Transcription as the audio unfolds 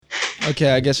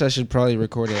Okay, I guess I should probably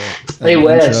record a Hey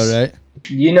Wes, intro, right?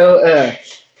 you know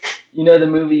the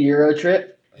movie Euro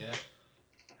Trip? Yeah.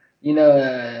 You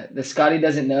know the Scotty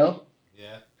Doesn't Know?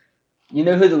 Yeah. You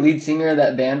know who the lead singer of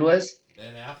that band was?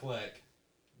 Ben Affleck.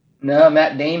 No,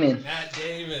 Matt Damon. Matt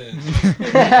Damon.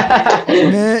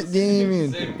 Matt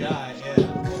Damon. Same guy,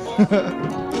 yeah.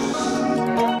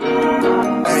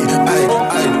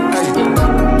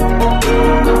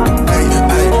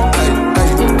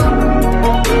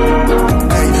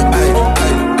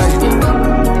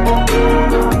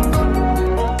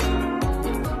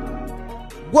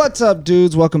 What's up,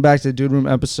 dudes? Welcome back to Dude Room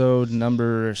episode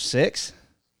number 6,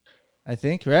 I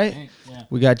think, right? Yeah.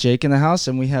 We got Jake in the house,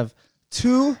 and we have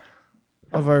two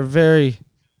of our very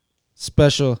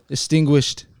special,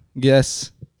 distinguished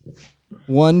guests.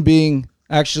 One being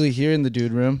actually here in the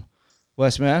Dude Room.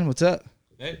 Wes, man, what's up?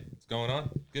 Hey, what's going on?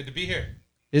 Good to be here.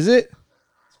 Is it?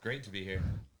 It's great to be here.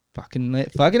 Fucking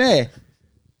A.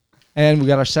 And we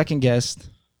got our second guest,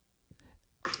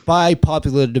 by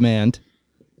popular demand,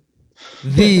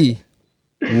 the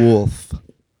Wolf.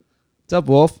 What's up,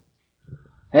 Wolf?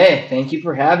 Hey, thank you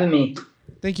for having me.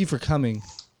 Thank you for coming.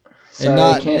 Sorry, and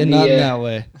I not can't in be, that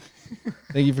way.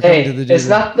 Thank you for coming to the Hey,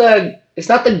 it's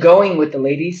not the going with the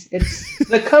ladies, it's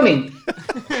the coming.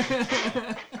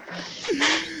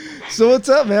 So what's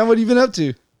up, man? What have you been up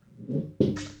to?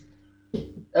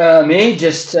 Me,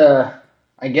 just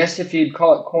I guess if you'd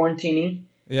call it quarantining,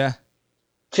 Yeah.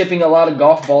 chipping a lot of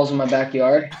golf balls in my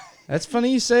backyard. That's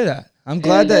funny you say that. I'm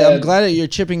glad that you're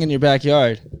chipping in your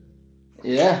backyard.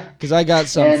 Yeah. Because I got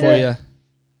something for you.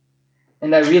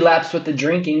 And I relapsed with the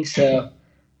drinking, so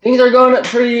things are going up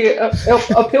pretty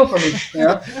uphill for me. You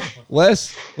know?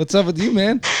 Wes, what's up with you,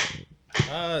 man?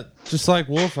 Just like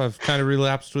Wolf, I've kind of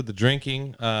relapsed with the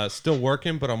drinking. Still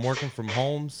working, but I'm working from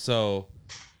home, so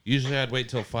usually I'd wait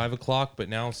till 5 o'clock, but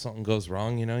now if something goes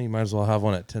wrong, you might as well have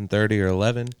one at 10:30 or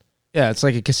 11. Yeah, it's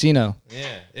like a casino.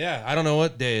 Yeah. I don't know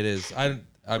what day it is.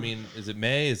 I mean, is it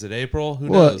May? Is it April? Who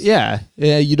Well, knows? yeah.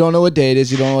 You don't know what day it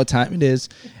is. You don't know what time it is.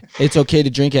 It's okay to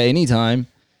drink at any time,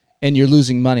 and you're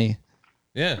losing money.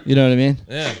 Yeah. You know what I mean?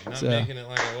 Yeah. Not So- making it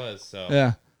like I was. So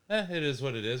Yeah. it is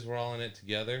what it is. We're all in it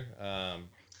together.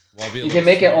 You can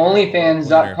make an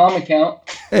OnlyFans.com account.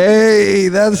 Hey,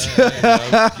 that's...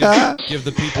 give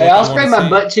the people. Hey, I'll what they spray wanna my see.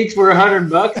 butt cheeks for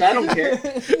 $100. I don't care.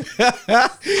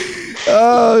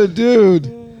 Oh,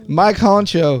 dude. Mike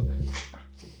Honcho.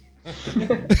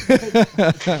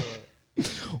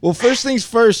 Well, first things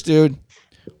first, dude.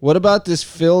 What about this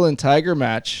Phil and Tiger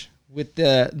match with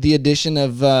the addition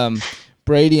of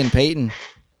Brady and Peyton?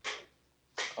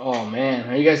 Oh man,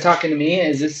 are you guys talking to me?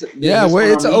 Is this? Yeah,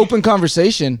 it's an open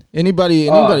conversation. Anybody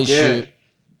dude. shoot.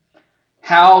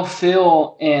 How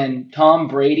Phil and Tom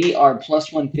Brady are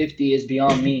plus 150 is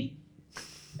beyond me.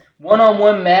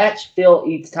 One-on-one match, Phil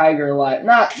eats Tiger alive.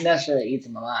 Not necessarily eats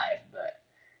him alive, but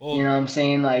you know what I'm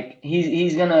saying? Like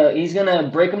he's gonna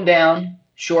break him down,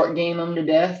 short game him to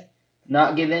death,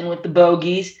 not give in with the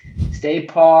bogeys, stay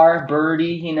par, birdie.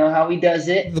 You know how he does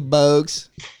it. The Bogues.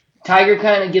 Tiger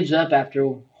kind of gives up after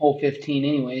hole 15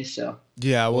 anyway, so.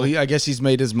 Yeah, well, I guess he's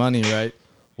made his money, right?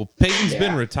 Well, Peyton's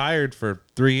been Yeah. retired for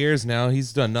 3 years now.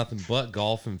 He's done nothing but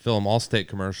golf and film Allstate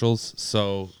commercials.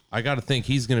 So I got to think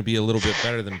he's going to be a little bit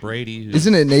better than Brady. who's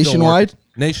Isn't it still Nationwide? working.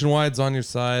 Nationwide's on your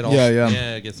side. Yeah.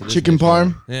 Yeah, I guess it is Chicken Nationwide.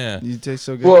 parm? Yeah. You taste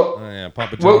so good. Well, Oh, yeah,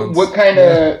 Papa John's. what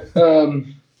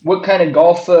kind of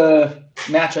golf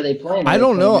match are they playing? I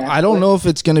don't know. I don't know if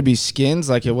it's going to be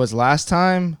skins like it was last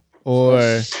time or...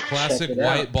 Classic Check it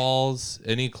out. white balls.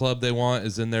 Any club they want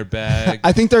is in their bag.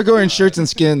 I think they're going shirts and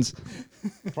skins.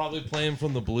 Probably playing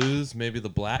from the blues, maybe the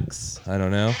blacks. I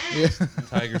don't know. Yeah.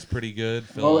 Tiger's pretty good.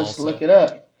 Phil Well, let's also. look it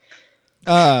up.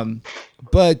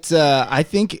 But I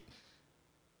think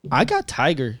I got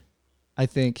Tiger, I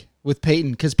think, with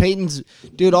Peyton. Because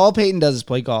dude, all Peyton does is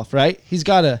play golf, right? He's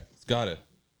got to, He's got it.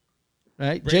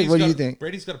 right? Brady's Jake, what do you gotta- think?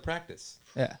 Brady's got to practice.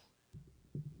 Yeah.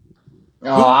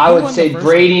 Oh, I who would won say the first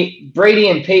Brady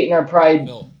and Peyton are probably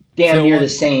Phil. damn Phil near won. the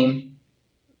same.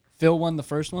 Phil won the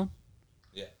first one.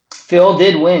 Yeah. Phil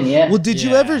did win, yeah. Well, did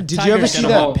you Yeah. ever Tiger's see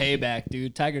gonna that? want payback,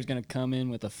 dude? Tiger's gonna come in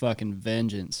with a fucking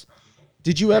vengeance.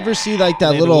 Did you ever see like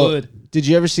that They little? would. Did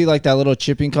you ever see like that little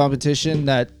chipping competition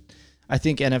that I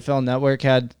think NFL Network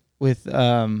had with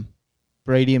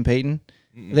Brady and Peyton?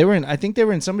 They were in. I think they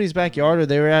were in somebody's backyard, or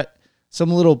they were at some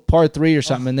little par 3 or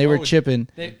something, and they were chipping.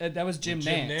 That was Jim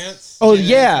Nance. Oh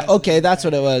yeah, okay, that's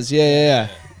what it was. Yeah.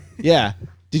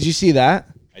 Did you see that?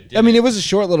 did. I mean, it was a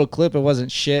short little clip. It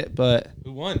wasn't shit, but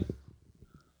Who won?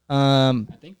 I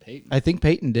think Peyton. I think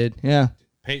Peyton did. Yeah.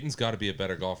 Peyton's got to be a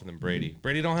better golfer than Brady.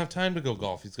 Brady don't have time to go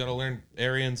golf. He's got to learn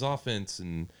Arians' offense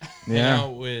and Brady don't have time to go golf. He's got to learn Arians' offense and hang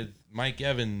out with Mike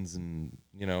Evans and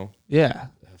Yeah.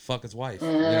 fuck his wife. He's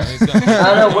got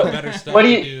I don't know better stuff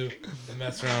to do than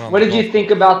mess around on What the did you golf think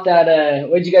course. about that?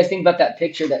 What did you guys think about that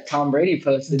picture that Tom Brady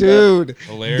posted? Dude.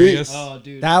 Hilarious. Oh,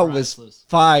 dude. That was priceless.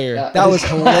 fire. That That was was-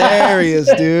 hilarious,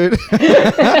 dude.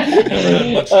 Never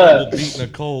had much trouble beating a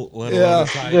Colt, let alone a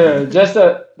Tiger. Dude, just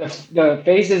the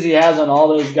faces he has on all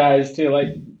those guys too, like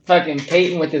fucking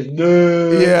Peyton with his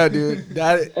dude. Yeah, dude.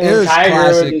 It And was Tiger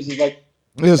classic. with his like.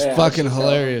 It was Yeah, fucking that's just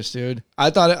hilarious, dude. I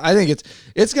think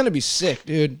it's gonna be sick,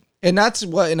 dude. And that's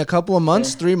what, in a couple of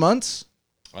months, 3 months,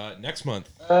 Next month.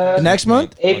 next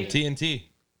month. On TNT.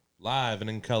 Live and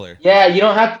in color. Yeah,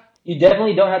 you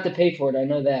definitely don't have to pay for it. I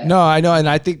know that. No, I know, and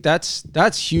I think that's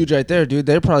huge right there, dude.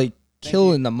 They're probably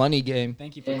killing the money game.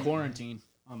 Thank you for quarantine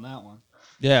on that one.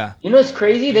 Yeah. You know what's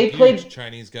crazy? They Huge played.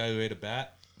 Chinese guy who ate a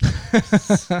bat.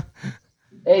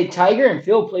 Hey, Tiger and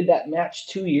Phil played that match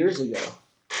 2 years ago.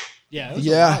 Yeah, it was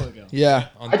a while ago. Yeah.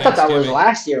 On I thought that was Thanksgiving.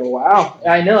 last year. Wow.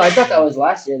 I know. I thought that was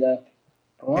last year though.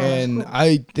 Wow, that's And cool.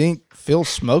 I think Phil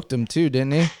smoked him too,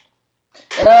 didn't he?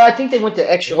 I think they went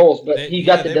to extra holes, but he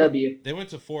got the they W. They went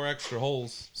to 4 extra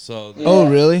holes, so Yeah. Oh,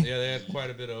 really? yeah, they had quite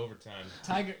a bit of overtime.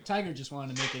 Tiger just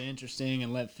wanted to make it interesting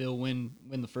and let Phil win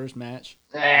the first match.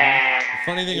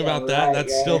 Funny thing Yeah, about that, right,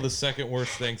 that's yeah. still the second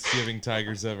worst Thanksgiving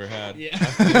Tiger's ever had. Yeah.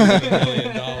 After he won $1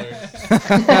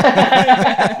 million.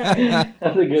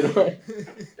 That's a good one.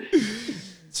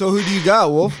 So who do you got,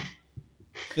 Wolf?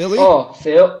 Philly? Oh,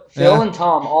 Phil Yeah. and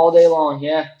Tom all day long.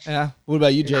 Yeah. Yeah. What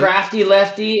about you, Jay? Crafty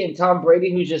lefty and Tom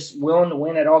Brady, who's just willing to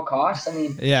win at all costs. I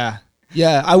mean, Yeah.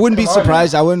 Yeah, I wouldn't be Come on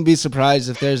surprised. I wouldn't be surprised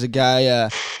if there's a guy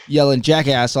yelling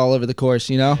jackass all over the course,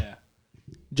 Yeah.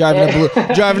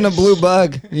 driving a blue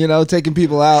bug, taking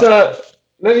people out. so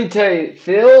let me tell you,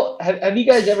 Phil, have you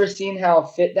guys ever seen how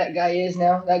fit that guy is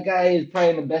now? That guy is probably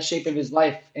in the best shape of his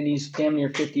life, and he's damn near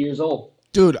 50 years old.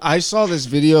 Dude, I saw this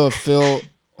video of Phil.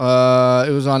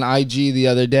 It was on IG the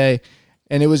other day,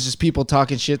 and it was just people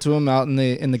talking shit to him out in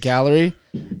the gallery,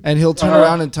 and he'll turn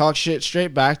around and talk shit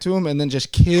straight back to him, and then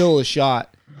just kill a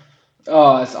shot.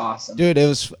 Oh, that's awesome. Dude, it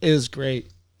was great.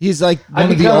 He's like I've one of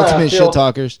the become a ultimate Phil- shit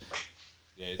talkers.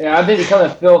 Yeah, I've been becoming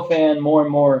a Phil fan more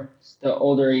and more the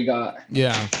older he got.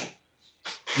 Yeah,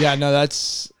 yeah. No,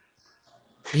 it's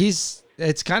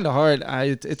kind of hard.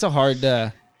 It's a hard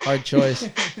choice.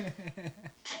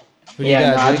 Who do you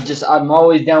Yeah, got, no, Jake? I'm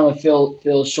always down with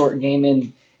Phil's short game,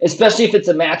 and especially if it's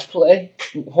a match play,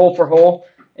 hole for hole,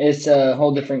 it's a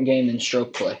whole different game than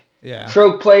stroke play. Yeah.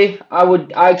 Stroke play,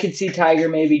 I could see Tiger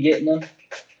maybe getting them.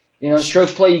 Stroke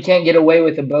play you can't get away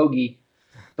with a bogey,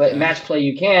 but match play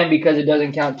you can because it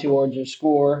doesn't count towards your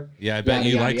score. Yeah, I bet Yada,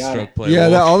 you yada, like yada. stroke play. Yeah,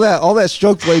 Wolf. all that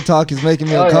stroke play talk is making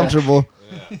me Oh, yeah. uncomfortable.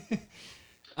 I'm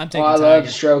Oh, taking I Tiger. love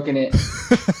stroking it.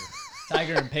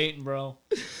 Tiger and Peyton, bro.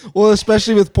 Well,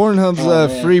 especially with Pornhub's Oh,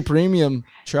 man. free premium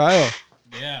trial.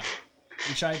 Yeah.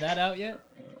 You tried that out yet?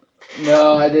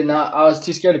 No, I did not. I was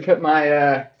too scared to put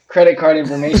my credit card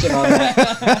information on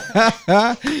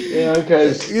that.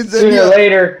 Because sooner or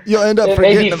later You'll end up it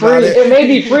may be forgetting free. about It it. may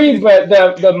be free, but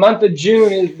the month of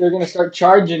June they're gonna start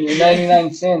charging you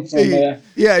 99 cents. And,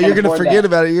 Yeah, you're can't gonna afford forget that.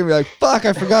 about it. You're gonna be like, "Fuck,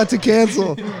 I forgot to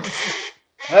cancel."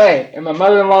 Hey, and my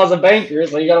mother-in-law's a banker,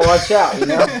 so you gotta watch out.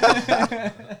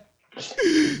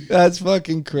 That's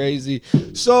fucking crazy.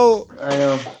 So I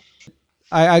know.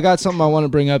 I got something I want to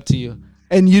bring up to you,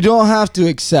 and you don't have to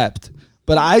accept,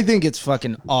 but I think it's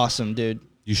fucking awesome, dude.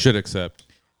 You should accept.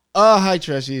 Hi,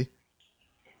 Treshy.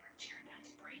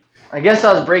 I guess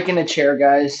I was breaking a chair,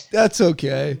 guys. That's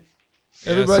okay.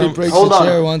 Yeah, Everybody some- breaks Hold a on.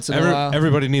 chair once in a while.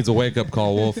 Everybody needs a wake up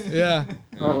call, Wolf. Yeah.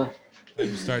 Uh, Time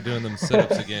to start doing them sit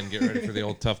ups again. Get ready for the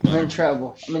old tough I'm in night.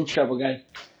 trouble. I'm in trouble, guys.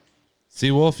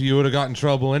 See, Wolf, you would have got in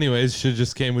trouble anyways. Should have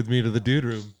just came with me to the dude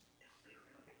room.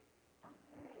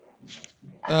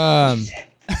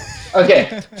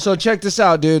 Okay. So check this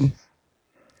out, dude.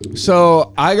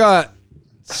 So I got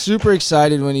super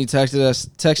excited when you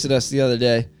texted us the other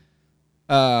day.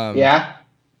 Yeah.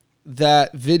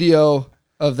 That video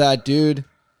of that dude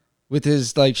with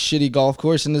his like shitty golf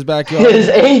course in his backyard. His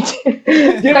 18.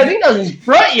 Dude, I think that was his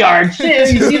front yard.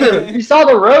 Shit, you saw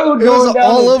the road It going was down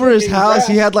all the over his freaking house. grass.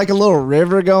 He had like a little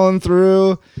river going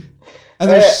through. And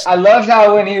there's I loved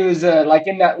how when he was like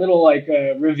in that little like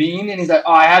ravine, and he's like,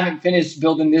 "Oh, I haven't finished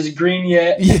building this green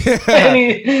yet." yeah,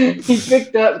 And he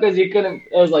picked up because he couldn't.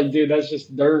 I was like, "Dude, that's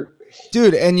just dirt."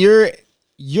 dude. And you're.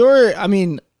 I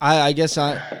mean, I guess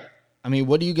I mean,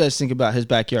 what do you guys think about his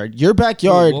backyard? Your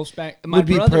backyard Wolf's back. would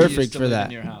be brother used perfect to for live that.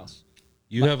 In your house.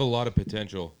 You have a lot of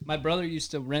potential. My brother used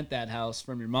to rent that house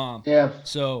from your mom. Yeah.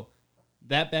 So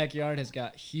that backyard has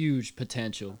got huge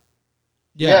potential.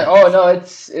 Yeah. Oh no,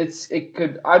 it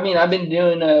could. I mean, I've been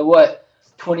doing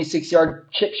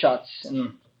 26-yard chip shots,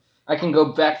 and I can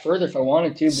go back further if I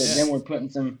wanted to. But then we're putting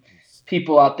some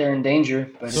people out there in danger.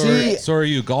 But So are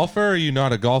you a golfer or are you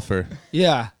not a golfer?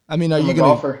 Yeah. I mean, are I'm you a going to?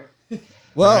 golfer.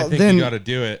 Well, I think then. you got to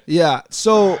do it. Yeah.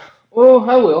 So Oh,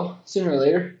 I will sooner or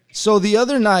later. So the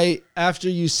other night after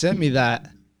you sent me that,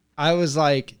 I was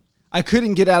like, I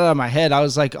couldn't get it out of my head. I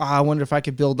was like, oh, I wonder if I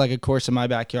could build like a course in my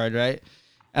backyard, right?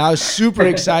 And I was super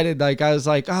excited. Like I was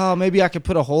like, oh, maybe I could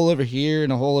put a hole over here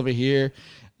and a hole over here.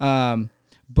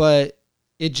 But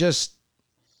it's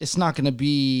not going to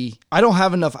be, I don't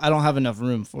have enough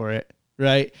room for it.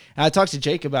 Right. And I talked to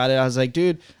Jake about it. I was like,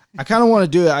 dude, I kind of want to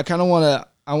do it.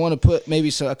 I want to put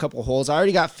maybe a couple holes. I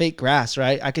already got fake grass,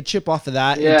 right? I could chip off of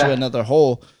that into another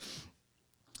hole.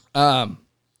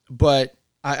 But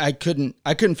I couldn't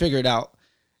figure it out.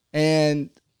 And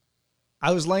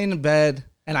I was laying in bed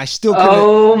and I still couldn't.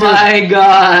 Oh my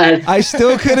God. I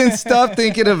still couldn't stop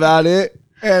thinking about it.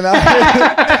 And I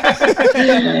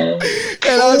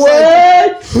was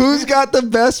like, who's got the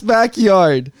best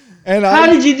backyard? And how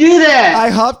did you do that? I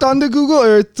hopped onto Google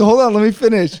Earth. Hold on, let me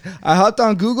finish. I hopped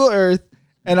on Google Earth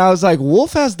and I was like,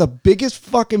 Wolf has the biggest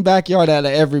fucking backyard out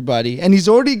of everybody. And he's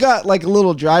already got like a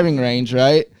little driving range,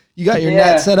 right? You got your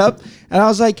net set up. And I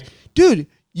was like, dude,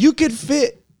 you could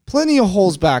fit plenty of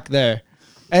holes back there.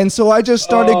 And so I just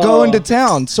started going to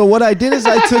town. So what I did is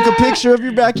I took a picture of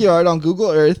your backyard on Google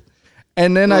Earth.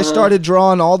 And then I started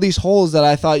drawing all these holes that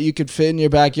I thought you could fit in your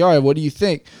backyard. What do you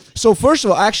think? So first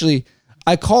of all, actually,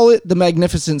 I call it the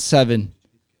Magnificent Seven.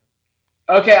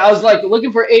 Okay, I was like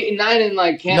looking for 8 and 9 and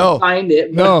like can't find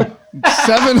it. No,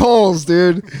 7 holes,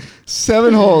 dude.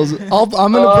 7 holes.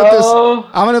 I'm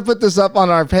gonna put this up on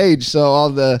our page so all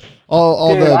the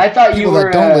I thought people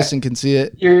that don't listen can see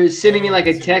it. You're sending me like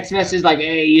a text message like,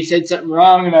 "Hey, you said something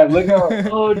wrong," and I look up.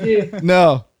 Oh, dude.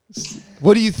 No.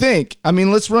 What do you think? I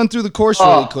mean, let's run through the course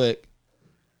really quick.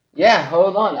 Yeah,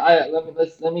 hold on.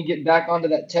 Let me get back onto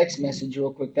that text message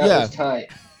real quick. That was tight.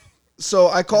 So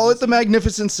I call it the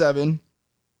Magnificent Seven.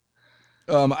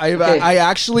 I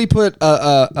actually put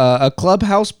a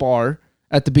clubhouse bar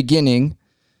at the beginning.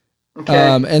 Okay.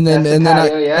 And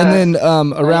then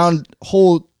around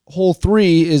hole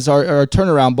 3 is our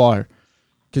turnaround bar,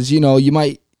 because you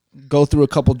might go through a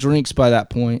couple drinks by that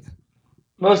point.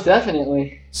 Most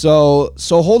definitely. So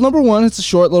hole number 1, it's a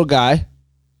short little guy.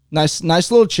 Nice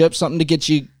little chip, something to get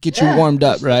you warmed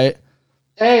up, right?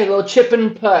 Hey, a little chip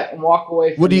and putt and walk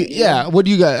away from What do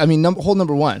you got? I mean, hole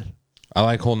number 1. I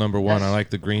like hole number 1. I like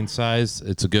the green size.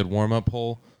 It's a good warm-up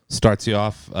hole. Starts you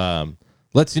off.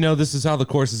 Lets you know this is how the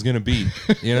course is going to be.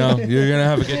 You're going to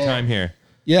have a good time here.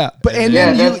 Yeah, but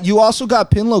then you also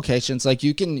got pin locations. Like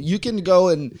you can go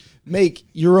and make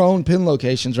your own pin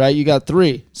locations, right? You got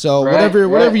 3. So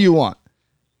whatever you want.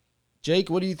 Jake,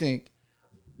 what do you think?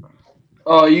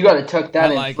 Oh, you got to tuck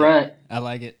that in front. I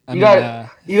like it. You got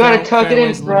to tuck it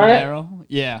in front.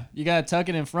 Yeah, you got to tuck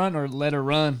it in front or let her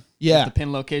run. Yeah. The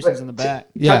pin locations in the back.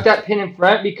 Tuck that pin in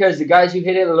front because the guys who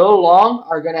hit it a little long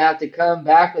are going to have to come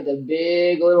back with a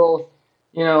big little,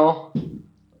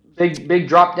 big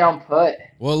drop down putt.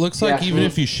 Well, it looks like even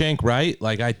if you shank right,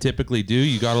 like I typically do,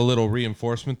 you got a little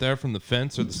reinforcement there from the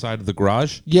fence or the side of the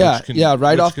garage.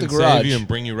 Right off the garage. Save you and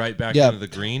bring you right back into the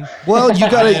green. Well, you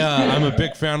got to. I'm a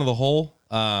big fan of the hole.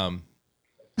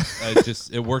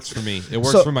 It works for me. It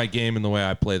works for my game and the way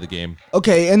I play the game.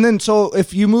 Okay, and then so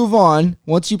if you move on,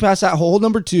 once you pass that hole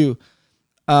number 2,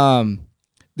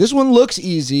 this one looks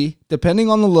easy depending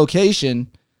on the location.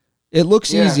 It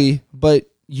looks easy, but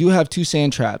you have 2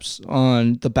 sand traps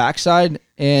on the backside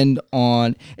and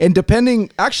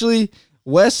depending. Actually,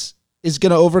 Wes is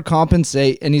going to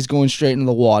overcompensate and he's going straight into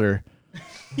the water.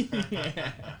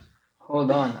 Hold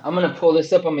on, I'm gonna pull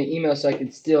this up on my email so I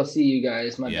can still see you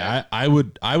guys. I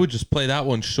would just play that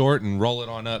one short and roll it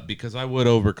on up because I would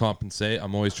overcompensate.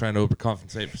 I'm always trying to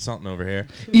overcompensate for something over here.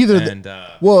 And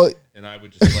I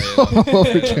would just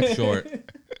play it short.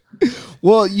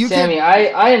 Well, Sammy,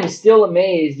 I am still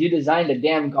amazed you designed a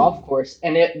damn golf course,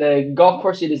 and the golf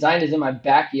course you designed is in my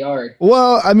backyard.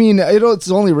 Well, I mean,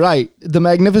 it's only right. The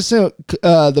Magnificent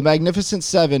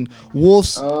 7,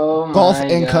 Wolf's Golf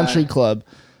and Country Club.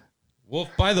 Wolf,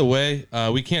 by the way,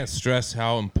 we can't stress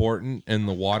how important in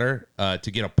the water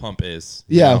to get a pump is.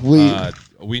 Yeah,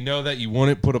 we know that you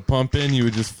wouldn't put a pump in; you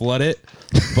would just flood it.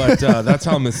 But that's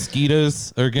how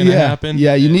mosquitoes are going to happen.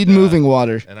 Yeah, you need moving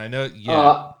water. And I know,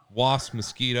 wasp,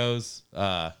 mosquitoes.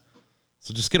 So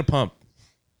just get a pump.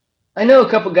 I know a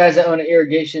couple guys that own an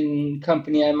irrigation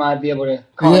company. I might be able to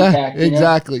contact. Yeah,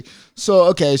 exactly. So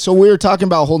okay, so we were talking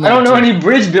about holding. I don't know any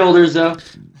bridge builders though.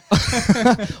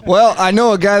 Well, I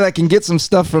know a guy that can get some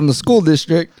stuff from the school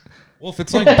district. Wolf,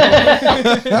 it's like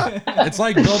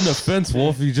building a fence,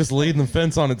 Wolf. You just lead the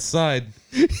fence on its side.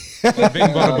 Like bing,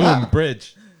 bada, boom,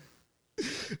 bridge.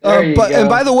 There you go. And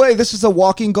by the way, this is a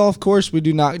walking golf course. We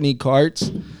do not need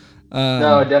carts.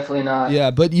 No, definitely not.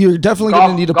 Yeah, but you're definitely going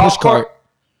to need a push cart.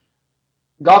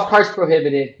 Golf carts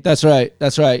prohibited. That's right.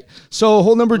 That's right. So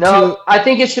hole number 2. No, I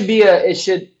think it should be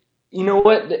you know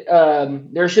what?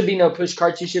 There should be no push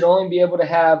carts. You should only be able to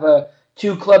have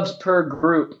 2 clubs per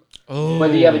group. Oh.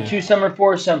 Whether you have a 2-some or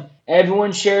 4-some.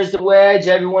 Everyone shares the wedge.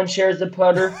 Everyone shares the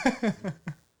putter.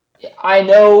 I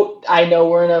know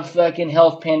we're in a fucking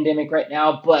health pandemic right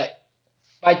now, but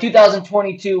by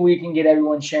 2022 we can get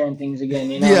everyone sharing things again.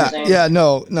 You know what I'm saying? Yeah,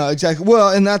 no, exactly.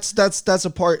 Well, and that's a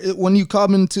part. When you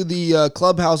come into the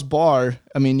clubhouse bar,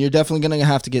 I mean, you're definitely going to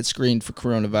have to get screened for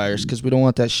coronavirus because we don't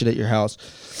want that shit at your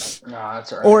house. No,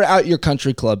 that's all right. Or at your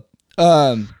country club.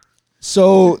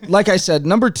 So, like I said,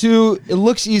 number 2, it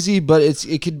looks easy, but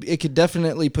it could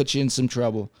definitely put you in some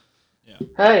trouble.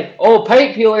 Hey, old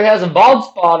paint peeler has a bald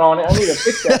spot on it. I need to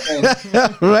fix that thing.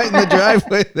 Right in the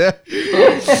driveway there.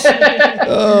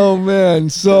 Oh man!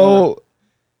 So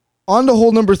on to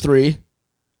hole number 3.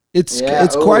 It's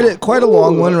quite a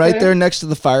long one right there next to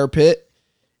the fire pit.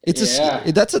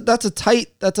 That's a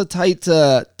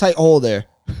tight hole there.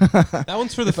 That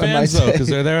one's for the fans though, because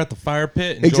they're there at the fire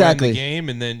pit enjoying the game,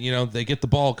 and then they get the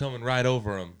ball coming right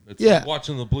over them. It's like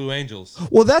watching the Blue Angels.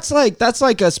 Well, that's like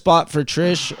a spot for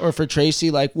Trish or for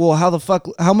Tracy. Like, well,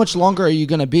 how much longer are you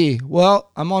gonna be? Well,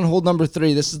 I'm on hole number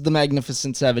 3. This is the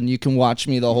Magnificent 7. You can watch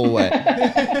me the whole way.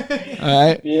 All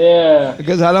right. Yeah.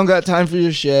 Because I don't got time for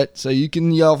your shit, so you can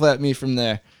yell at me from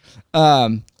there.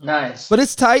 Nice. But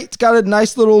it's tight. It's got a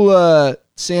nice little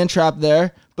sand trap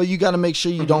there. But you got to make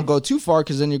sure you don't go too far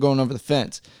because then you're going over the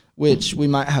fence, which we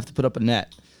might have to put up a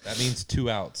net. That means 2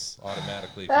 outs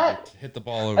automatically if you hit the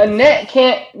ball over.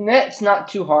 Net's not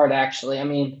too hard actually. I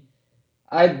mean,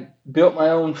 I built my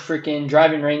own freaking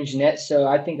driving range net, so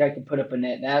I think I could put up a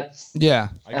net. I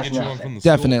get you one from the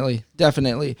definitely,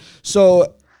 definitely.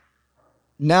 So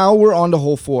now we're on to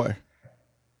hole 4.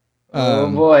 Oh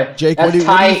boy, Jake, that's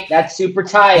tight. That's super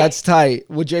tight. That's tight.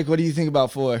 Well, Jake, what do you think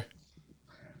about 4?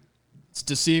 It's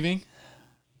deceiving.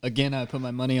 Again, I put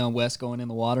my money on West going in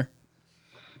the water.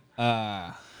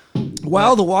 Wow,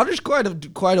 the water's quite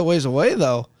a ways away,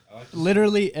 though.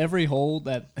 Literally every hole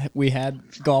that we had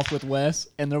golf with Wes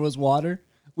and there was water,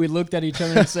 we looked at each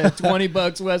other and said,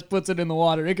 $20, Wes puts it in the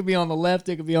water. It could be on the left,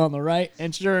 it could be on the right.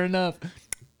 And sure enough,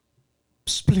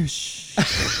 sploosh.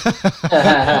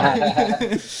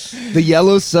 The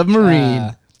yellow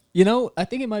submarine. I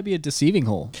think it might be a deceiving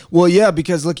hole. Well, yeah,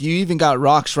 because look, you even got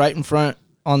rocks right in front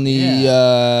on the,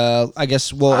 I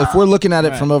guess, well, if we're looking at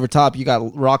it from over top, you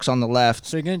got rocks on the left.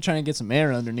 So you're going to try and get some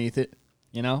air underneath it,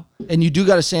 And you do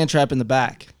got a sand trap in the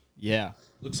back. Yeah.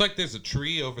 Looks like there's a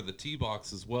tree over the tee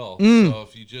box as well. So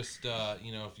if you just,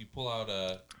 if you pull out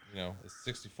a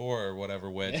 64 or whatever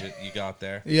wedge you got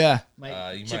there. Yeah. You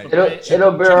might.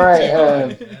 It'll be all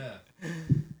right.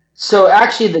 So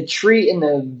actually the tree in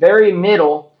the very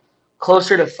middle,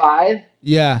 closer to 5.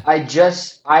 Yeah.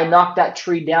 I knocked that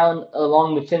tree down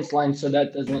along the fence line so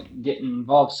that doesn't get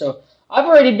involved. So I've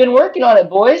already been working on it,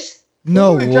 boys.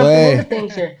 No way. Into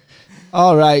things here.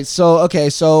 All right. So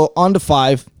on to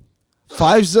 5.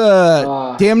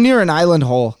 5's damn near an island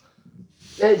hole.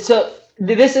 So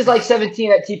this is like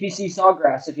 17 at TPC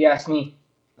Sawgrass, if you ask me.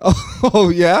 Oh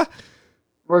yeah.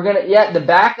 We're gonna the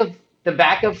back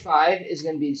of 5 is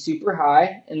gonna be super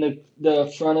high, and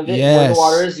the front of it where the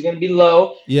water is gonna be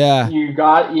low. Yeah. You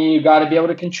got to be able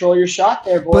to control your shot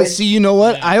there, boys. But see, you know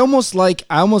what? I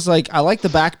like the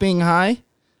back being high,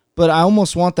 but I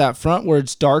almost want that front where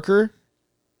it's darker.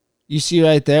 You see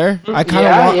right there? I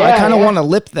kind of want a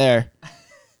lip there.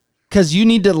 Cuz you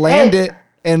need to land it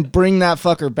and bring that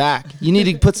fucker back. You need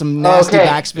to put some nasty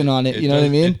backspin on it, you know what I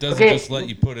mean? It doesn't just let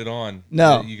you put it on.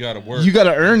 No. You got to work. You got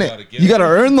to earn it. You got to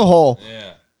earn the hole.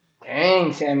 Yeah.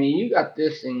 Dang, Sammy, you got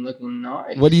this thing looking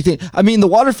nice. What do you think? I mean, the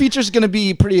water feature is going to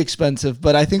be pretty expensive,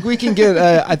 but I think we can get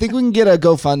a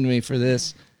GoFundMe for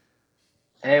this.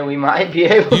 Hey, we might be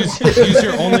able to. Use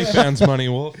your OnlyFans money,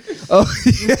 Wolf. Oh,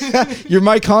 yeah. Your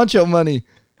Mike Honcho money.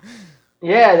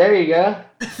 Yeah, there you go.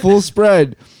 Full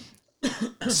spread.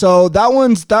 So that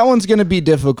one's going to be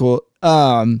difficult.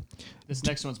 This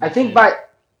next one's.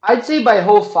 I'd say by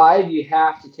hole 5 you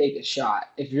have to take a shot.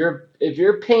 If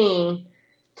you're paying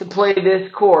to play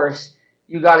this course,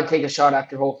 you got to take a shot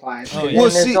after hole 5. Oh,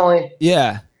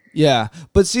 yeah. Yeah,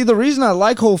 but see, the reason I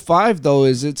like hole 5 though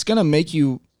is it's gonna make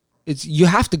you. You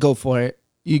have to go for it.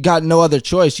 You got no other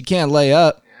choice. You can't lay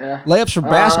up. Yeah. Layups for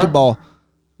basketball.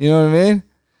 You know what I mean?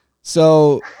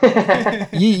 So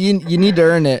you need to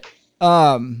earn it.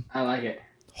 I like it.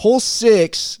 Hole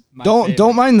 6.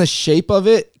 Don't mind the shape of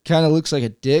it. Kind of looks like a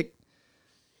dick,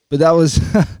 but that was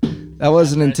that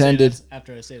wasn't intended.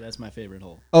 After I say that's my favorite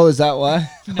hole. Oh, is that why?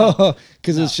 No,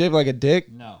 because it's shaped like a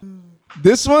dick. No.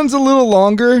 This one's a little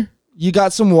longer. You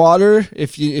got some water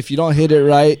if you don't hit it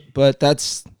right, but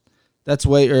that's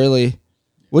way early.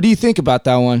 What do you think about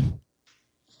that one?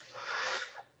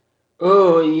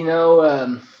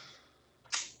 Oh,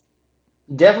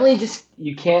 definitely just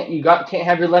can't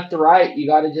have your left to right. You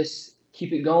got to just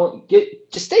keep it going.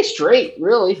 Just stay straight,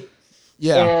 really.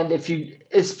 Yeah. And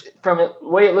it's from the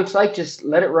way it looks like, just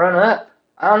let it run up.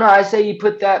 I don't know. I say you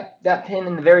put that pin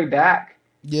in the very back.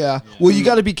 Yeah. Well, you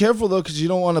got to be careful though, because you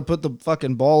don't want to put the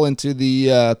fucking ball into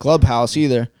the clubhouse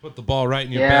either. Put the ball right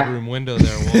in your bedroom window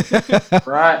there, Wolf.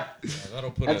 Right.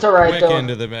 That'll put That's a all right, quick though.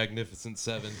 into the Magnificent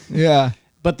Seven. Yeah.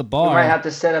 But the We bar. might have to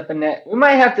set up a net. We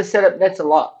might have to set up nets a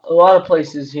lot of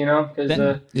places,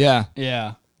 because Yeah.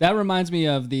 Yeah, that reminds me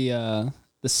of the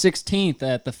 16th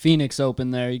at the Phoenix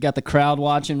Open. There, you got the crowd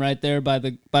watching right there by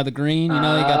the green. You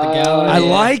got the gallery. I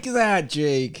Yeah. like that,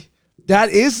 Jake. That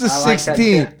is the I like that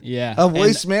 16th too. Yeah, of and,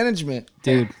 waste management.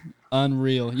 dude,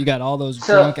 unreal. You got all those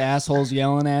So- drunk assholes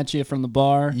yelling at you from the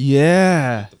bar.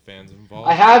 Yeah. The fans involved.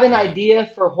 I have an idea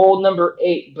for hole number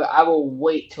 8, but I will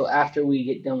wait till after we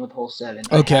get done with hole 7.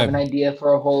 Okay. I have an idea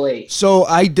for a hole 8. So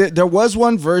there was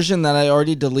one version that I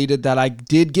already deleted that I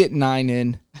did get 9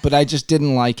 in, but I just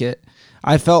didn't like it.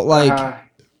 I felt like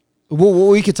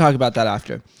we could talk about that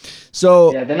after.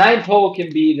 So Yeah, the 9th hole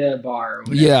can be the bar. Or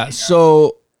whatever, yeah,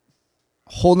 so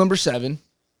hole number 7,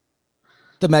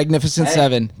 the Magnificent Hey.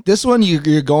 7. This one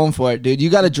you're going for it, dude. You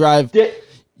got to drive.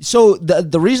 So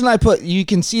the reason I put, you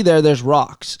can see there's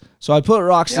rocks. So I put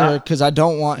rocks Yeah. there because I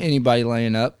don't want anybody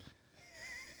laying up.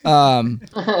 And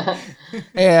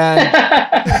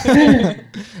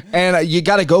and you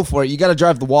got to go for it. You got to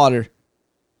drive the water.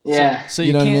 Yeah. So You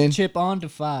you, know what I can't mean? chip on to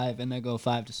 5 and then go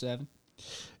 5 to 7.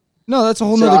 No, that's a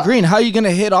whole So nother green. How are you going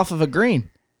to hit off of a green?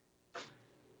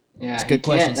 Yeah, That's a good you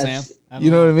question, can't. Sam. That's- I don't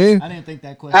You know what I mean? I didn't think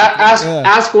that question.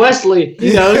 Ask Wesley.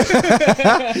 He knows.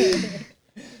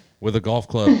 With a golf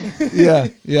club. Yeah.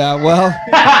 Well.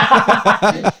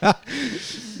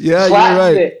 Yeah,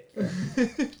 Flat you're right.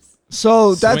 fit.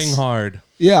 So that's Swing hard.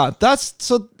 yeah. That's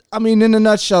so. I mean, in a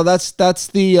nutshell, that's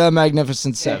the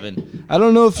Magnificent 7. I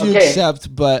don't know if you Okay.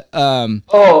 accept, but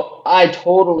Oh, I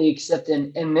totally accept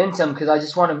and then some because I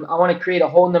want to create a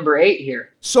hole number 8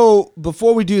 here. so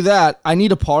before we do that, I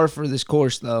need a par for this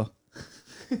course, though.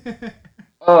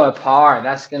 Oh, a par.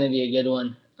 That's gonna be a good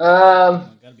one.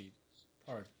 Gotta be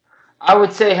hard. I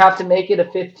would say have to make it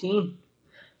a 15.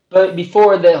 But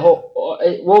before the whole,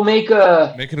 we'll make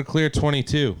a. Make it a clear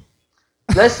 22.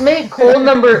 Let's make hole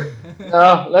number.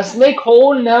 Let's make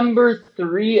hole number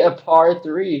 3 a par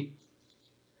 3.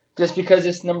 Just because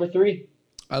it's number 3.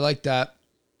 I like that.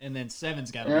 And then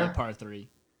 7's got to Yeah. be a par 3.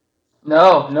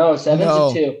 No, 7's No,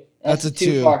 a 2. That's a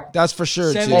 2. Par. That's for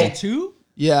sure. 7 2. to 2?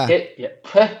 Yeah.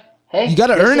 Hey, You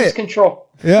gotta earn distance it. Control.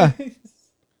 Yeah.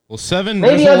 Well, 7,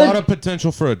 Maybe there's a other- lot of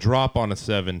potential for a drop on a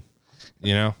 7.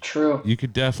 You know? True. You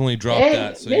could definitely drop Hey,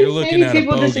 that. So maybe- you're looking maybe at a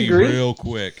people bogey disagree. real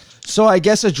quick. So I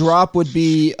guess a drop would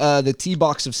be the tee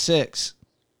box of 6.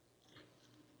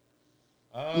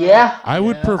 Yeah. I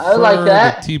would Yeah. prefer I like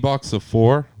that. the tee box of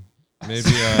 4. Maybe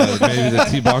the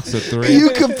tee box of 3.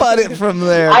 You can put it from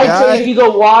there, I'd guy. say if you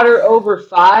go water over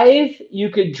 5, you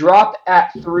could drop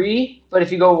at 3. But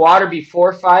if you go water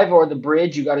before 5 or the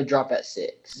bridge, you got to drop at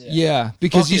 6. Yeah,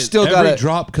 because Fuck you it. still Every got to.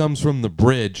 drop comes from the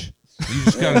bridge. You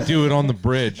just got to do it on the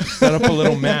bridge. Set up a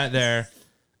little mat there,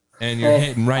 and you're Hey.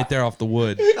 hitting right there off the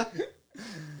wood.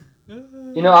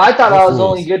 I thought I was Rules.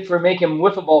 only good for making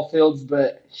wiffle ball fields,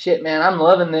 but shit, man, I'm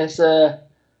loving this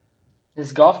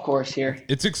this golf course here.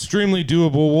 It's extremely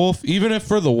doable, Wolf. Even if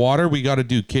for the water we got to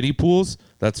do kiddie pools,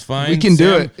 that's fine. We can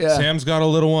do it, yeah. Sam's got a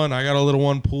little one. I got a little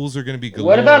one. Pools are going to be galore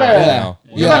What about right a now.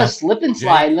 what about a slip and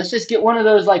slide? Let's just get one of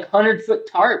those like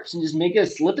 100-foot tarps and just make it a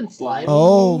slip and slide.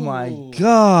 Oh my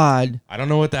God. I don't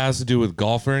know what that has to do with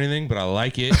golf or anything, but I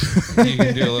like it. You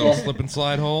can do a little slip and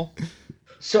slide hole.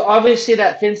 So obviously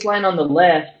that fence line on the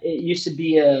left, it used to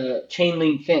be a chain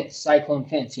link fence, cyclone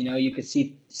fence. You could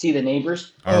see the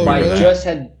neighbors. I remember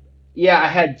I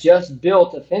had just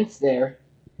built a fence there,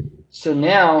 so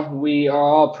now we are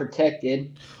all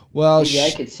protected. Well, Maybe I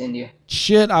could send you.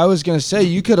 shit. I was gonna say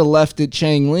you could have left it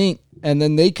chain link, and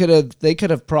then they could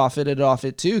have profited off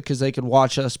it too, because they could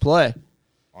watch us play.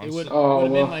 It would have Oh,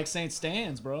 been well. like St.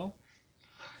 Stan's, bro.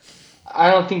 I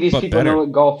don't think these But people better. know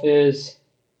what golf is.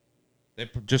 They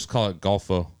just call it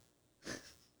golfo.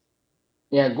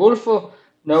 Yeah, beautiful.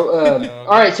 No. All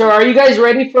right. So, are you guys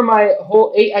ready for my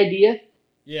whole 8 idea?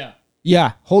 Yeah.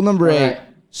 Yeah, hole number All 8. right.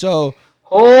 So,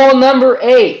 Hole number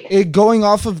 8. going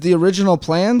off of the original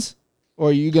plans, or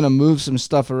are you gonna move some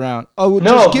stuff around? Oh,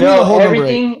 No, just give me the hole number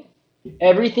 8.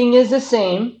 everything is the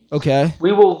same. Okay.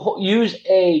 We will use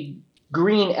a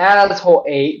green as hole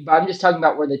 8, but I'm just talking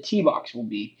about where the tee box will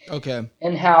be Okay.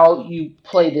 and how you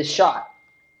play this shot.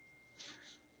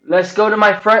 Let's go to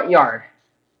my front yard.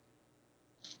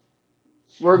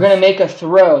 We're going to make a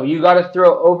throw. You got to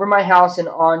throw over my house and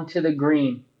onto the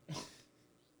green.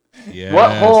 Yes.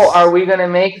 What hole are we going to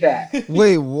make that?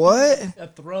 Wait, what? A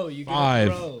throw. You get 5.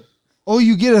 a throw. Oh,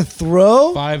 you get a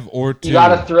throw? 5 or 2. You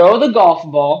got to throw the golf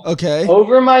ball Okay.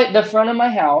 over the front of my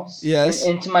house Yes.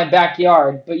 and into my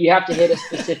backyard, but you have to hit a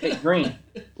specific green.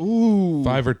 Ooh.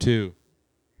 5 or 2.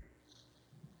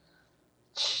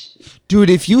 Dude,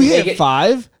 if you Make hit it-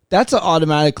 5, that's an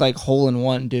automatic like hole in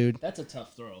one, dude. That's a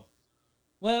tough throw.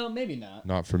 Well, maybe not.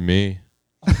 Not for me.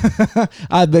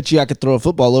 I bet you I could throw a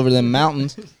football over them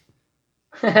mountains.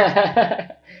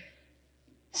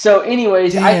 So,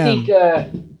 anyways, Damn.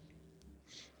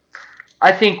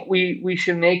 I think we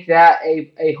should make that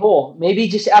a hole. Maybe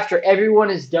just after everyone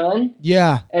is done,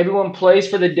 Yeah. everyone plays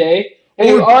for the day.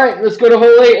 Hey, Or- all right, let's go to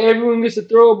hole 8. Everyone gets to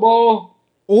throw a ball.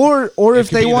 Or It if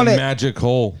could they be want the to, magic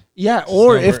hole, yeah.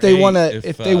 Or number if they 8, want to,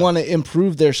 if they if, want to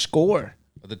improve their score.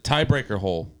 the tiebreaker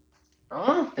hole.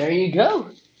 Oh, there you go.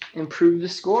 Improve the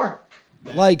score.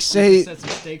 Like say, Set some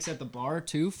stakes at the bar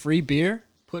too. Free beer.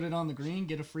 Put it on the green.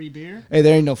 Get a free beer. hey,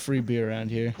 there ain't no free beer around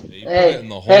here. You put it in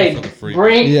the hole for the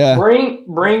free. Yeah.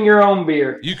 bring your own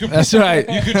beer. You could. That's right.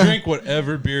 You could drink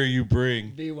whatever beer you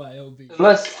bring. BYOB.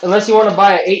 Unless you want to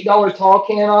buy an $8 tall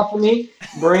can off of me,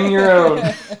 bring your own.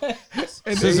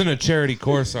 This isn't a charity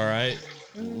course, all right?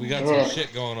 We got Yeah. some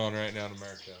shit going on right now in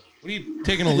America. What are you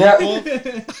taking a Yeah. leap,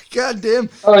 Wolf? God damn.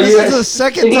 Oh, This you is guys- the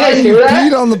second did you guys time hear you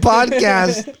that? peed on the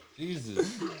podcast.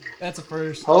 Jesus. That's a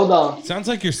first. Hold on. Sounds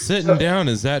like you're sitting down.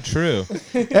 Is that true?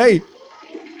 Hey,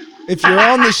 if you're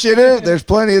on the shitter, there's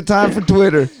plenty of time for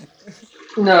Twitter.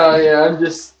 No, yeah, I'm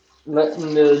just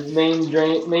letting the main vein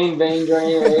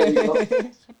drain. There you go.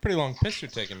 It's a pretty long piss you're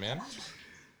taking, man.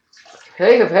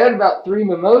 Hey, I've had about 3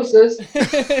 mimosas.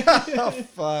 Oh,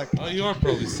 fuck. Oh, you are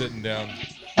probably sitting down.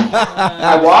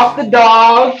 I walked the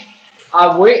dog.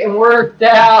 I went and worked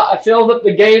out. I filled up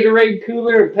the Gatorade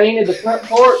cooler and painted the front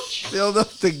porch. Filled up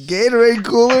the Gatorade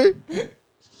cooler.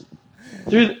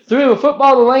 Threw a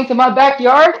football the length of my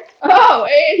backyard. Oh,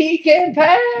 and he can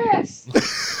pass.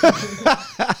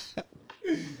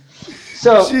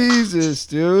 So, Jesus,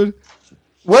 dude.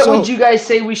 what So- would you guys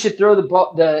say we should throw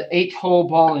the 8-hole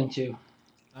ball into?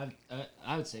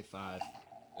 I would say 5.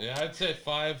 Yeah, I'd say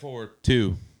 5 or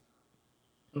 2.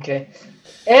 Okay.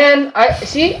 And I'm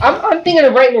thinking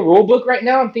of writing a rule book right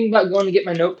now. I'm thinking about going to get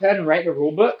my notepad and writing a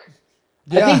rule book.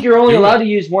 I think you're only do allowed to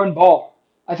use one ball.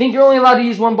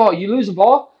 You lose a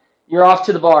ball, you're off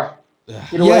to the bar.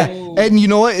 Get Yeah, away. and you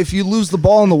know what? If you lose the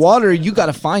ball in the water, you got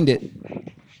to find it.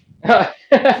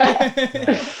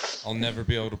 I'll never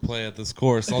be able to play at this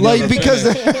course. I'll Like never because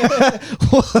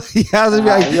finish. well, he has to be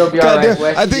like, you'll be all "God right, damn,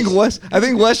 Wes. I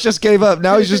think Wes just gave up.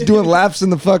 Now he's just doing laps in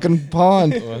the fucking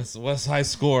pond. West High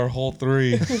score, hole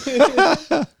 3.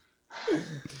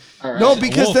 All right. No,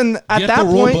 because Wolf, then at get that the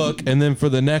rule point, book, and then for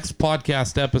the next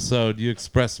podcast episode, you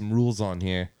express some rules on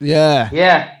here. yeah,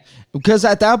 Yeah. because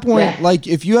at that point, Yeah. like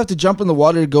if you have to jump in the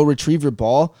water to go retrieve your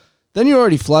ball, then you're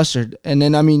already flustered, and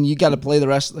then I mean you got to play the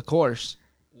rest of the course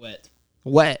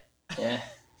wet. Yeah.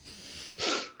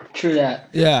 True that.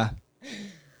 Yeah.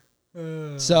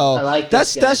 So I like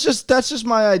this guy. that's just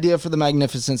my idea for the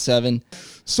Magnificent Seven.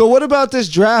 So what about this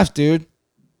draft, dude?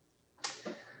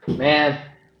 Man.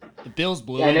 The Bills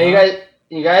blew I it. know huh?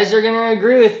 you guys are gonna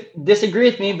disagree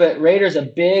with me, but Raiders a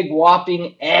big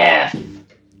whopping F.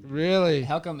 Really?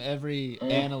 How come every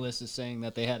analyst is saying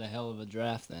that they had a hell of a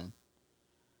draft then?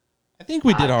 I think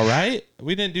we did all right.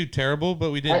 We didn't do terrible,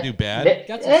 but we didn't do bad.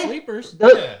 Got some sleepers.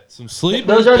 Yeah, some sleep.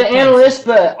 Those are the analysts,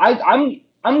 but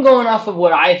I'm going off of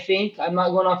what I think. I'm not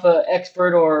going off of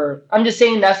expert or I'm just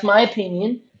saying that's my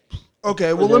opinion.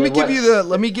 Okay, well let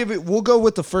me give it. We'll go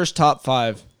with the first top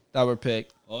 5 that were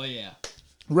picked. Oh yeah.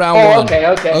 Round Oh, one.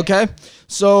 okay. Okay.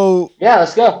 So Yeah,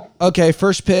 let's go. okay,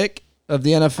 first pick of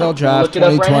the NFL draft look it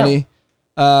up right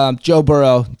 2020. Joe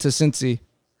Burrow to Cincy.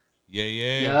 Yeah.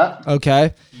 Yeah.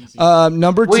 Okay.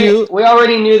 Number 2. We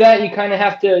already knew that. You kind of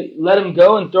have to let him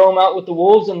go and throw him out with the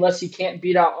Wolves unless he can't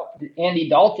beat out Andy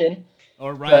Dalton.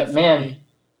 Or Ryan But, man, Finley.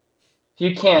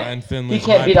 You can't. Ryan Finley's You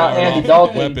can't beat out high-powered Andy offensive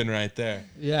Dalton. weapon right there.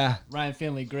 Yeah. Ryan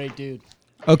Finley, great dude.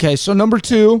 Okay, so number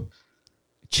 2,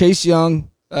 Chase Young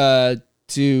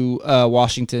to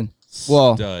Washington.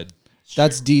 Well, Stud.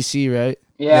 that's DC, right?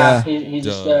 Yeah, he's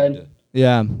a stud.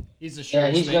 Yeah. He's the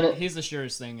surest he's thing. gonna- He's the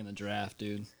surest thing in the draft,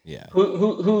 dude. Yeah.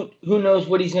 Who knows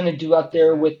what he's gonna do out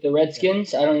there with the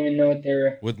Redskins? I don't even know what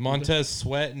they're. With Montez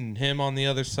Sweat and him on the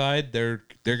other side, they're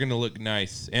gonna look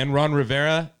nice. And Ron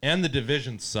Rivera, and the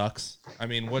division sucks. I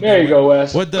mean, There you go,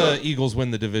 Wes. What the Eagles win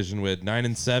the division with?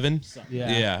 9-7. Yeah.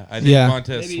 Yeah, I think Yeah.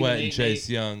 Montez Maybe Sweat even and 8-8. Chase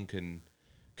Young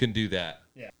can do that.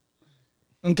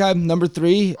 Okay, number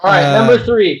 3. All right, number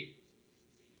 3,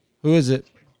 Who is it?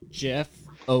 Jeff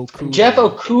Okudah. Jeff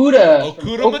Okudah, from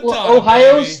Okudah Matata,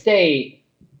 Ohio baby. State.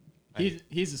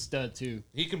 He's a stud too.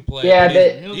 He can play. Yeah, but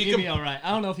but- He'll he give can, me all right. I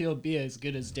don't know if he'll be as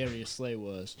good as Darius Slay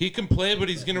was. he can play, but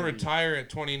he's gonna retire at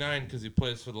 29 because he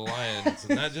plays for the Lions,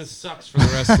 and that just sucks for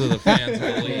the rest of the fans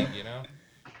of the league. You know.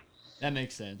 That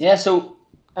makes sense. Yeah, so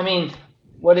I mean,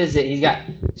 what is it? He's got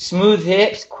smooth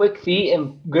hips, quick feet,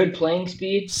 and good playing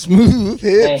speed. Smooth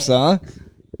hips, huh?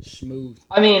 Smooth.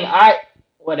 I mean,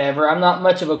 whatever. I'm not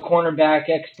much of a cornerback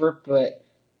expert, but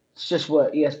it's just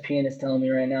what ESPN is telling me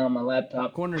right now on my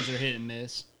laptop. Corners are hit and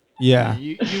miss. Yeah.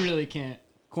 You really can't.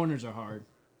 Corners are hard.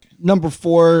 Number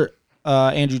 4,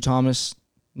 Andrew Thomas,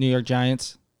 New York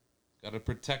Giants. Got to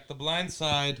protect the blind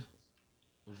side.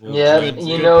 Yeah, Good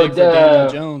you pick know, for Daniel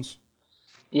Jones.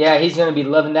 yeah, he's going to be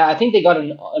loving that. I think they got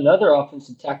another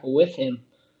offensive tackle with him.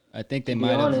 I think they To be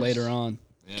might have honest. later on.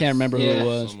 Yeah, Can't remember who Yeah. it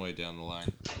was. Some way down the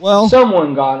line. Well,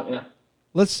 Someone got him. Yeah.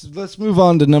 let's move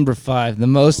on to number 5, the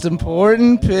most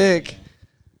important pick.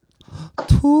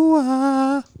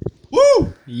 Tua.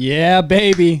 Woo! Yeah,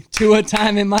 baby. Tua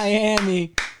time in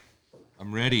Miami.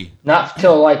 I'm ready. Not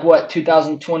till like what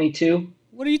 2022.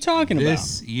 What are you talking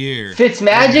This year.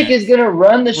 Fitzmagic is going to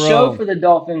run the show Bro. for the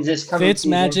Dolphins this about? coming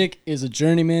season. Fitzmagic is a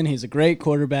journeyman. He's a great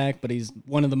quarterback, but he's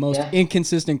one of the most Yeah.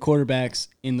 inconsistent quarterbacks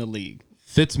in the league.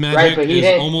 Fitzmagic Right, but he is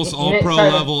didn't- almost he all didn't pro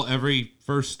sign a- level every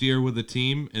first year with the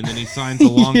team, and then he signs a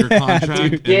longer contract,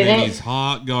 and then Didn't- he's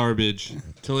hot garbage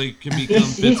till he can become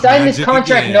He signed this Fitzmagic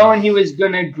contract again. knowing he was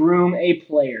going to groom a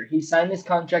player. He signed this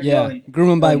contract Yeah, knowing.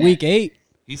 grew him by knowing week that. 8.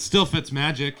 He's still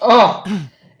Fitzmagic. Oh,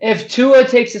 if Tua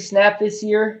takes a snap this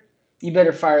year, you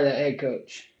better fire that head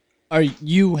coach. Or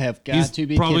you have got He's to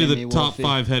be probably kidding the me, top Wolfie.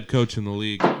 5 head coach in the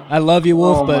league. I love you,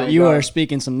 Wolf, Oh my but you God. are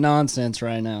speaking some nonsense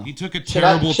right now. He took a Should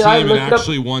I- terrible should I team and look up-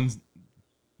 actually won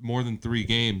more than 3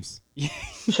 games.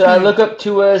 Should I look up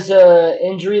Tua's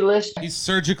injury list? He's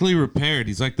surgically repaired.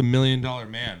 He's like the $1 million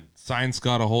man. Science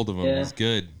got a hold of him. Yeah. He's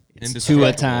good. Tua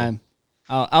Indestructible. time.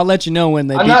 I'll let you know when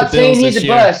they I'm beat not the Bills saying he's this a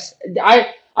year. bust.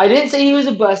 I didn't say he was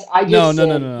a bust. I just No,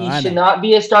 said no, he I should know. not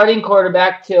be a starting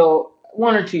quarterback till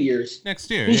 1 or 2 years. Next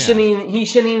year. He yeah.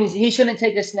 shouldn't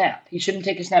take a snap. He shouldn't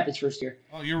take a snap his first year.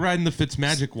 Oh, you're riding the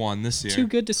Fitzmagic one this year. Too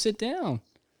good to sit down.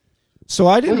 So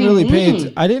I didn't What do you really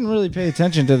mean? I didn't really pay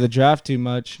attention to the draft too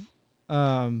much.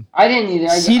 I didn't either.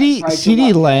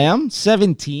 CD Lamb,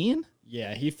 17.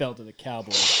 Yeah, he fell to the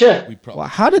Cowboys. Shit. We probably Well,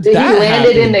 how did He that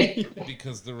landed happen? in the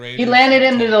because the Raiders. he landed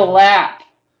into the lap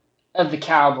of the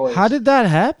Cowboys. How did that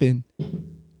happen?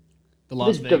 The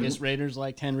Las The- Vegas Raiders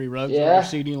liked Henry Ruggs Yeah. over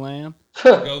CeeDee Lamb.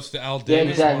 goes to Al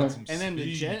Davis. exactly. wants some And then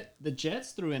speed. the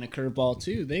Jets threw in a curveball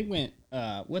too. They went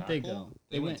what'd they Tackle? go?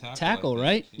 They They went went tackle, tackle, I think.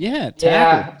 right? Yeah, Yeah,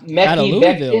 tackle. Out of Mekhi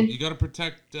Louisville. Becton. You got to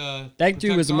protect. That protect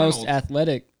dude was the most Arnold.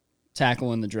 athletic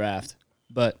tackle in the draft.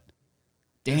 But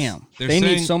damn, They're they need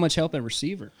saying- so much help at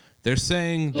receiver. They're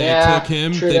saying they Yeah, took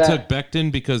him. true They that. took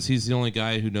Becton because he's the only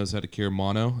guy who knows how to cure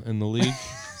mono in the league.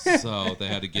 So they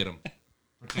had to get him.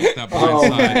 Protect that blind Oh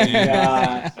side, my dude.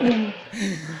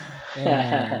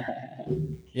 god.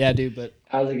 Yeah, dude, but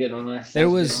That was a good one. Wes. That there a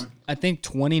good was one. I think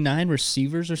 29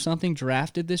 receivers or something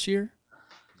drafted this year.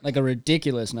 Like a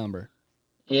ridiculous number.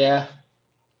 Yeah.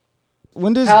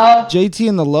 When does How- JT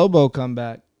and the Lobo come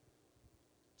back?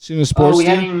 Soon as Oh, sports we team?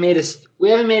 haven't even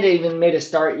made a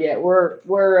start yet.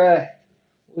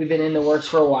 We've been in the works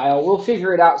for a while. We'll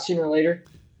figure it out sooner or later.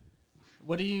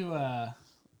 What do you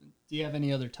have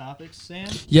any other topics, Sam?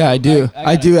 Yeah, I do.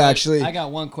 I got do a- actually. I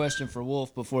got one question for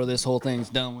Wolf before this whole thing's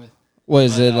done with. What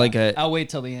is But, it like a? I'll wait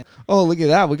till the end. Oh, look at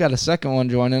that! We got a second one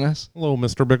joining us. Hello,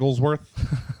 Mr. Bigglesworth.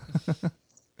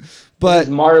 But It's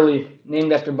Marley,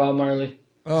 named after Bob Marley.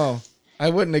 oh, I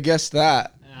wouldn't have guessed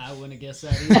that. I wouldn't have guessed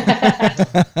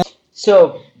that either.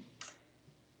 So,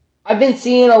 I've been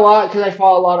seeing a lot because I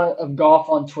follow a lot of golf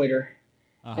on Twitter,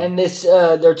 and this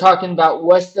they're talking about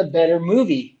what's the better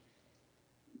movie,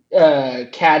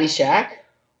 Caddyshack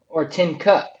or Tin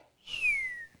Cup.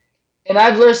 And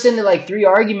I've listened to like 3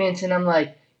 arguments, and I'm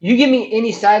like, You give me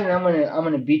any side, and I'm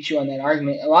gonna beat you on that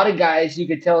argument. A lot of guys you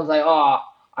could tell is like, oh,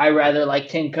 I rather like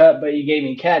Tin Cup, but you gave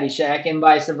me Caddyshack, and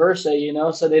vice versa.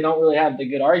 So they don't really have the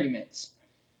good arguments.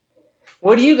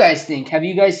 What do you guys think? Have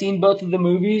you guys seen both of the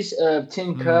movies of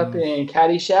Tin Cup and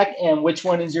Caddyshack, and which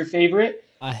one is your favorite?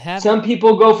 I haven't. Some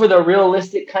people go for the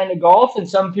realistic kind of golf, and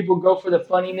some people go for the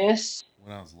funniness.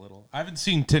 When I was little, I haven't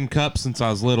seen Tin Cup since I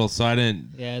was little, so I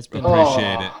didn't It's been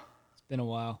appreciate it. It's been a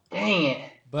while. Dang it!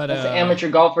 But That's an amateur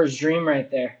golfer's dream right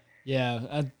there.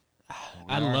 Yeah,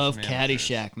 I love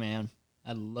Caddyshack, man.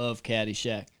 I love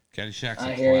Caddyshack. Caddyshack's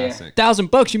I a hear ya. classic.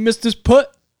 $1,000, you missed this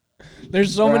putt.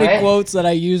 There's so many Right. quotes that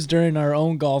I use during our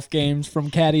own golf games from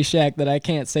Caddyshack that I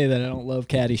can't say that I don't love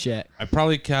Caddyshack. I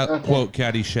probably quote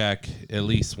Caddyshack at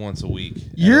least once a week.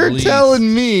 You're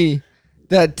telling me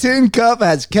that Tin Cup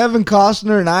has Kevin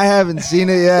Costner and I haven't seen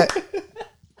it yet?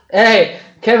 Hey,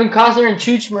 Kevin Costner and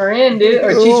Cheech Marin, dude,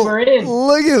 or Cheech Marin.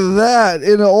 Look at that.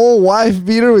 In an old wife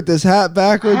beater with his hat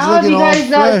backwards How have looking you all guys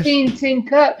not fresh. seen Tin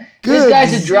Cup? Good. This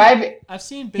guy's a driver. I've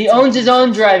seen. He owns his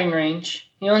own driving range.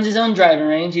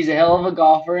 He's a hell of a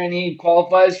golfer, and he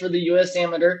qualifies for the U.S.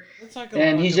 Amateur.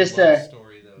 And he's just a.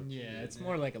 story, though. Yeah, it's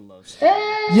more like a love story.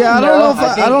 Yeah, I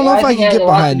don't know if I can get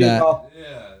behind that.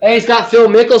 Hey, it's got Phil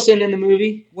Mickelson in the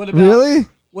movie. What about Really?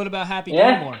 What about Happy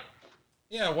Yeah. Gilmore?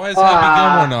 Yeah, why is Happy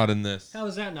Gilmore not in this? How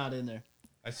is that not in there?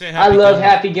 I say I Happy love Gilmore.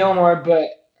 Happy Gilmore, but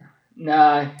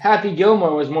nah, Happy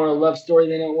Gilmore was more a love story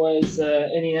than it was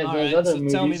any of All those right, other so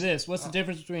movies. tell me this: what's the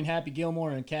difference between Happy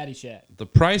Gilmore and Caddyshack? The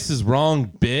price is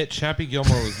wrong, bitch. Happy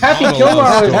Gilmore was Happy not a Gilmore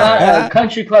love was story. not a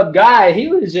country club guy. He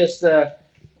was just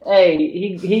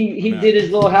he did his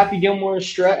little Happy Gilmore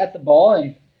strut at the ball,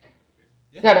 and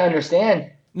you gotta understand.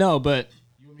 No, but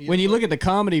when you look at the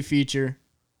comedy feature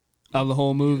of the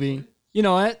whole movie,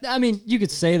 I mean, you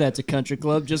could say that's a country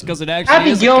club just because it actually Happy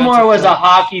is Gilmore country was a club.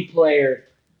 hockey player.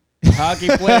 hockey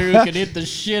player who could hit the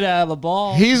shit out of the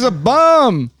ball. He's a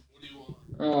bum.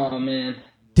 Oh man.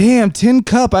 Damn, Tin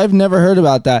Cup. I've never heard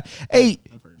about that. Hey,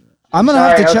 I'm gonna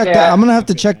have to Sorry, check okay, that. I'm gonna have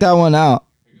to check that one out.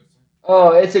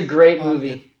 Oh, it's a great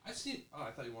movie. I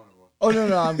thought you wanted one. Oh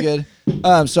no, I'm good.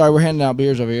 Sorry, we're handing out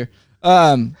beers over here.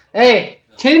 Hey,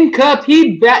 Tin Cup,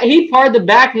 he parred the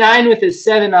back nine with his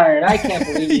 7-iron. I can't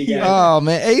believe you guys. Oh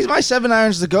man, hey, my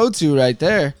 7-iron's the go-to right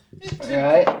there.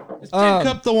 Right? Is Tin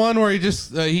Cup the one where he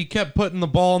just he kept putting the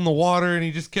ball in the water and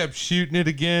he just kept shooting it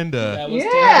again to?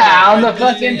 Yeah, on the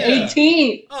fucking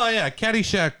 18th. Oh yeah,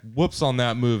 Caddyshack whoops on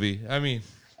that movie. I mean,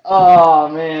 Oh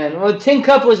man. Well, Tin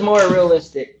Cup was more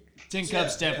realistic. Tin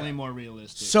Cup's definitely more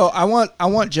realistic. So I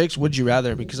want Jake's Would You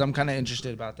Rather because I'm kind of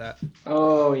interested about that.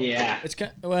 Oh yeah. It's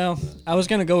well, I was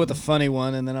gonna go with the funny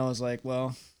one, and then I was like,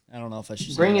 well, I don't know if I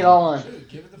should. Bring it all on.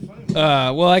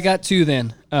 Well, I got two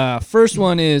then. First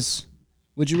one is,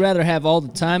 would you rather have all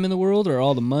the time in the world or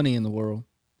all the money in the world?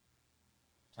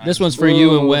 This one's for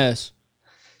you and Wes.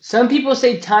 Some people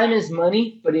say time is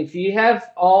money, but if you have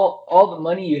all the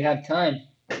money, you have time.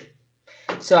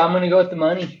 So I'm gonna go with the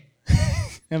money.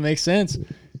 That makes sense.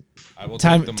 I will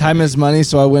Time take the time money. is money,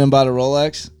 so I went and bought a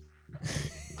Rolex.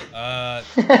 I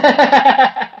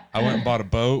went and bought a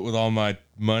boat with all my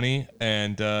money,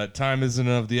 and time isn't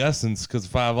of the essence. Because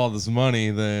if I have all this money,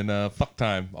 then fuck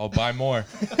time. I'll buy more.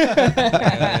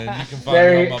 And you can find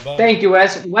me on my boat. Thank you,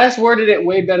 Wes. Wes worded it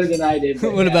way better than I did.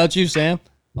 but What yeah. about you, Sam?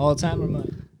 All the time or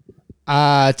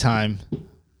money? Time,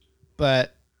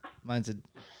 but mine's a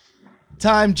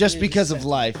time just because of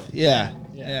life. Yeah.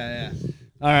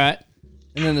 All right.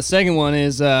 And then the second one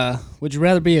is, would you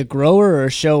rather be a grower or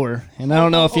a shower? And I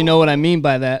don't know if you know what I mean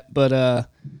by that, but I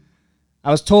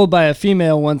was told by a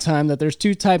female one time that there's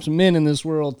two types of men in this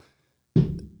world.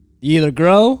 You either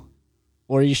grow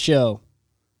or you show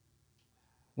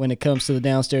when it comes to the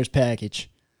downstairs package.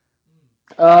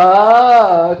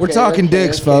 Oh, okay, We're talking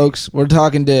dicks, okay. folks. We're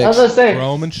talking I dicks. was gonna say,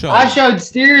 Roman show. I showed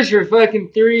steers for fucking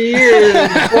 3 years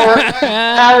before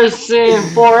I was seeing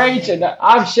 4-H, and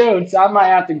I've showed, so I might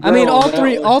have to. I mean, grow all on that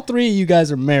three one. of you guys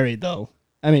are married, though.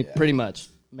 I mean, pretty much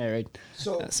married.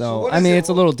 So I mean, it's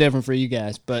a little different for you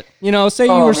guys. But say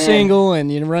you Oh, were man. single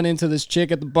and you run into this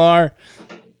chick at the bar.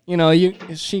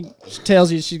 She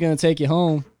tells you she's gonna take you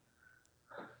home.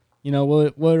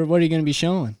 What are you gonna be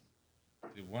showing?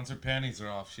 Dude, once her panties are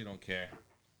off, she don't care.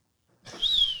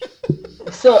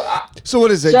 So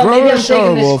what is it? So Grower or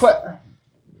shower, Wolf?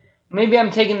 maybe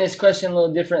I'm taking this question a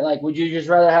little different. Like, would you just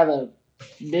rather have a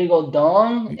big old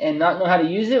dong and not know how to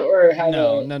use it, or have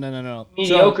a No.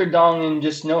 mediocre dong and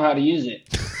just know how to use it?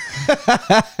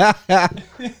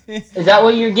 Is that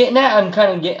what you're getting at? I'm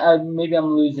kind of maybe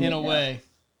I'm losing In it a now. way.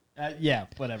 Yeah,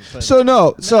 whatever. But So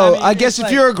no. So I mean, I guess it's if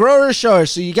like- you're a grower or shower,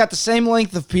 so you got the same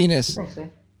length of penis.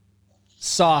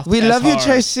 soft. We as love you, hard.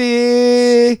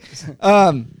 Tracy.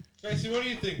 Tracy, what do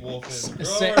you think, Wolf is?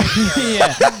 Yeah,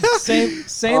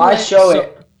 same. Oh, I show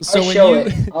it. So I when show you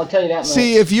it. I'll tell you that much.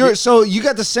 See, if you're you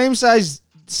got the same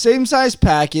size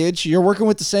package. You're working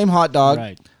with the same hot dog.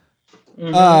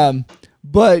 right,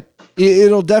 But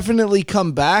it'll definitely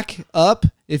come back up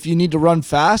if you need to run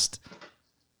fast.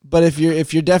 But if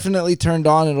you're definitely turned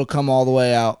on, it'll come all the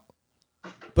way out.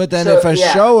 But then So, if a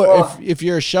yeah, shower, well- if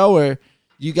you're a shower,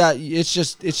 you got it's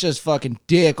just fucking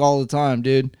dick all the time,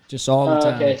 dude. just all the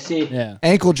time. Okay, see. Yeah,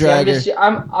 Ankle See, dragger.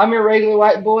 I'm your regular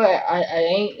white boy. I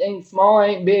ain't small, I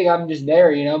ain't big. I'm just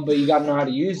there, but you gotta know how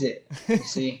to use it. You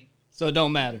see. so it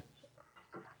don't matter.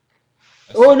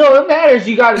 Oh no, it matters.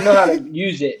 You gotta know how to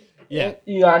use it. Yeah,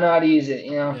 You gotta know how to use it.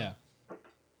 yeah.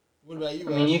 What about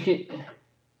you? I mean, you could.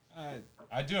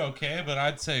 I do okay, but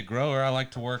I'd say grower. I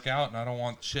like to work out, and I don't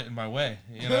want shit in my way.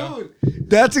 You know.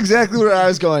 That's exactly where I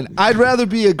was going. I'd rather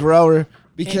be a grower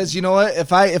because you know what?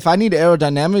 If I need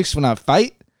aerodynamics when I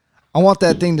fight, I want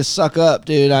that thing to suck up,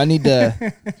 dude. I need to.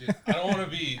 Dude, I don't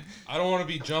want to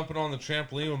be jumping on the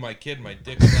trampoline with my kid. And my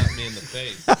dick slapped me in the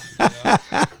face. You know?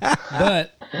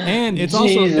 But and it's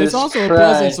Jesus also a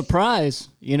pleasant Christ. surprise,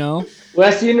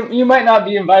 Wes, you might not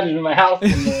be invited to my house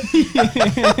anymore.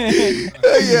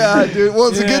 Yeah, dude. Well,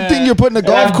 it's a good thing you're putting a And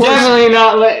golf I'm course. definitely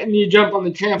not letting you jump on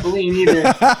the trampoline either.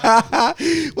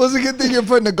 Well, it's a good thing you're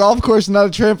putting a golf course, and not a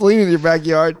trampoline in your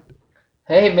backyard.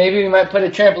 Hey, maybe we might put a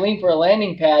trampoline for a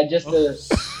landing pad just to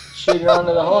shoot it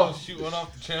onto the Oh, hole. shoot one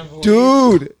off the trampoline.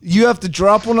 Dude, you have to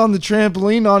drop one on the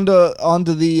trampoline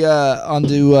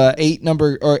onto 8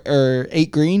 number or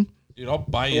 8 green. Dude, I'll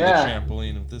buy you Yeah. the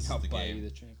trampoline if this is the game.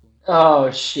 Oh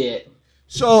shit.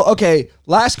 So, okay,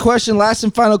 last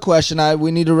and final question.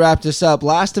 We need to wrap this up.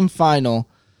 Last and final.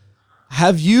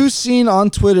 Have you seen on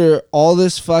Twitter all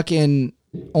this fucking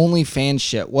OnlyFans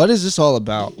shit? What is this all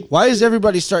about? Why is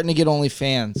everybody starting to get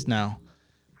OnlyFans now?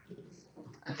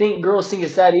 I think girls think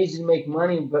it's that easy to make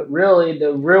money, but really,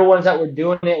 the real ones that were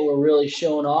doing it were really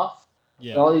showing off.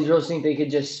 Yeah. All these girls think they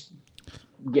could just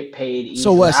get paid easily.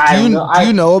 So, Wes, I do don't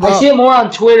you know about... I see it more on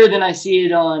Twitter than I see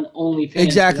it on OnlyFans.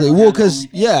 Exactly. I don't Well, have because OnlyFans.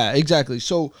 yeah, exactly.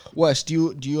 So, Wes,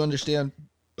 do you understand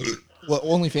what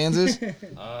OnlyFans is?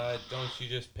 Don't you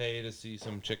just pay to see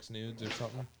some chicks nudes or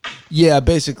something? Yeah,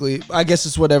 basically. I guess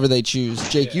it's whatever they choose.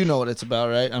 Jake, you know what it's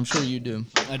about, right? I'm sure you do.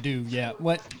 I do. Yeah.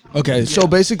 What? Okay, so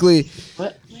basically,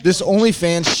 What? this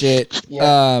OnlyFans shit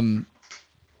Yeah.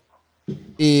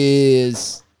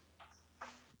 is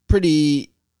pretty.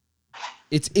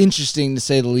 It's interesting to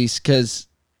say the least because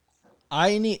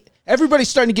everybody's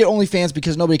starting to get OnlyFans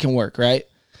because nobody can work, right?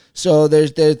 So they're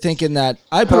thinking that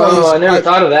I put all Oh, I these, never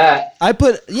thought of that.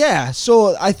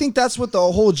 So I think that's what the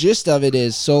whole gist of it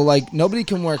is. So like nobody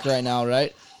can work right now,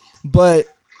 right? But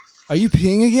are you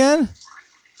peeing again?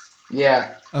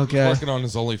 Yeah. Okay. Working on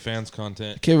his OnlyFans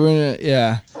content. Okay, we're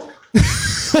gonna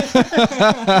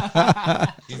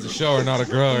He's a shower, not a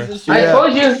grower. I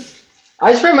told you.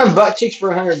 I spray my butt cheeks for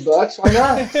 $100. Why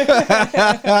not?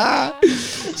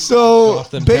 So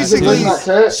Off them basically,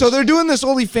 tattoos. so they're doing this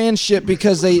OnlyFans shit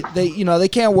because they they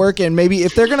can't work, and maybe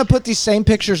if they're gonna put these same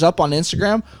pictures up on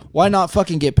Instagram, why not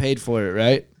fucking get paid for it,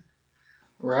 right?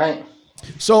 Right.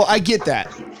 So I get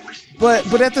that,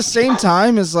 but at the same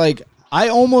time, it's like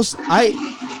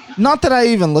not that I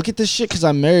even look at this shit because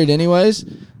I'm married anyways,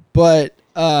 but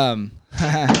and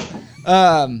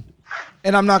I'm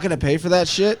not gonna pay for that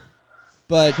shit,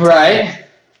 but Right.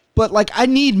 But like I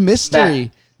need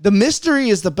mystery. The mystery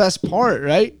is the best part,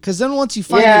 right? Because then once you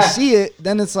finally Yeah. see it,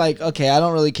 then it's like, okay, I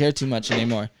don't really care too much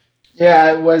anymore.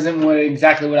 Yeah, it wasn't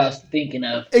exactly what I was thinking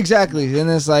of. Exactly. Then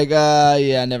it's like,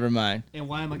 yeah, never mind. And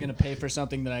why am I gonna pay for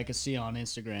something that I could see on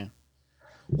Instagram?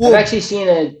 Well, I've actually seen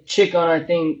a chick on our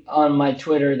thing on my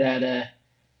Twitter that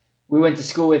we went to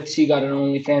school with. She got an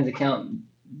OnlyFans account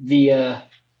via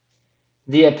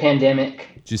pandemic.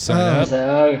 Did you sign up?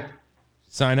 So,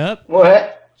 Sign up?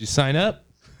 what? Did you sign up?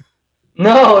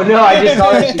 No, I just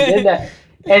saw that she did that.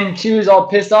 And she was all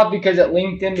pissed off because it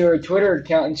linked into her Twitter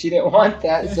account and she didn't want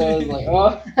that. So I was like,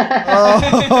 oh.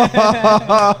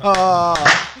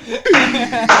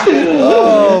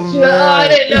 Oh, She's like, I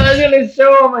didn't know I was going to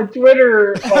show on my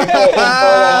Twitter.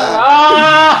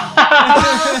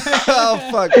 Oh,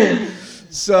 fuck.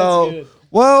 So,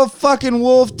 well, fucking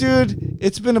Wolf, dude,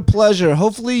 it's been a pleasure.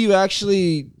 Hopefully you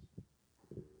actually...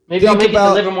 Maybe I'll Think make it about-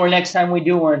 to Livermore next time we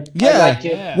do one. Yeah. I'd like to.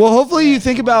 Yeah. Well, hopefully you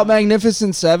think about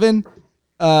Magnificent 7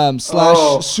 /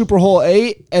 Super Hole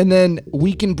 8, and then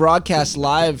we can broadcast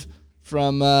live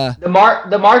from...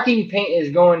 The marking paint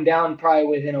is going down probably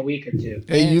within a week or two.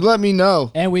 Hey, you let me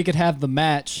know. And we could have the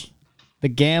match The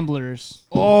Gamblers.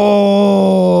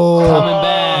 Oh, Coming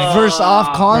back. verse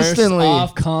off constantly. Verse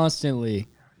off constantly.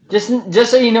 Just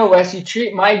so you know, Wes, you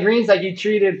treat my greens like you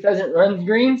treated Pheasant Run's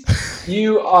greens.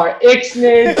 You are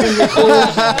ixnayed from the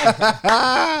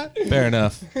course. Fair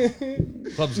enough.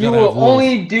 Club's You gotta have will rules.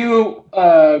 only do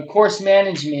course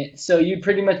management, so you'd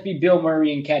pretty much be Bill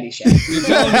Murray in Caddyshack.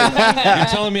 You're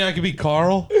telling me I could be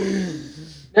Carl?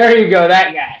 There you go,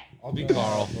 that guy. I'll be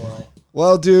Carl.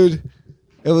 Well, dude,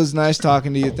 it was nice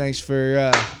talking to you. Thanks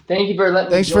for Thank you for letting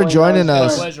me Thanks for join. joining That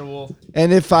was us. fun. Pleasure, Wolf.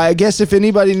 and if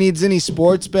anybody needs any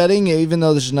sports betting, even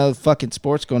though there's no fucking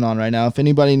sports going on right now, if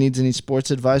anybody needs any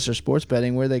sports advice or sports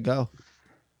betting, where they go?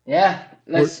 Yeah,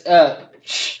 let's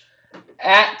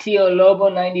at Tio Lobo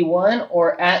 91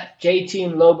 or at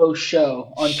JT Lobo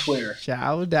Show on Twitter.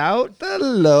 Shout out to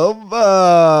Lobo.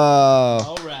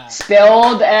 All right.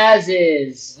 Spelled as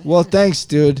is. Well, thanks,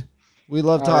 dude. We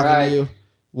love All talking right. to you.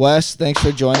 Wes, thanks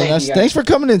for joining Thank us. you, guys. Thanks for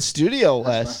coming in studio,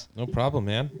 Wes. No problem,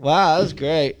 man. Wow, that was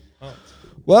great.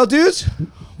 Well, dudes,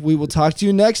 we will talk to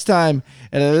you next time.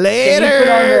 Can Later. you put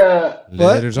on the,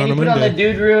 What? Later's can on you a put on the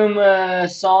Monday. Dude Room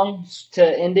song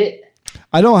to end it?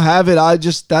 I don't have it. I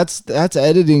just that's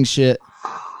editing shit.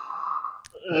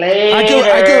 Later.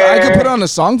 I could put on a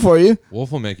song for you.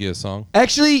 Wolf will make you a song.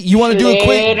 Actually, you want to do a quick?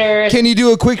 Later. Can you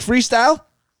do a quick freestyle?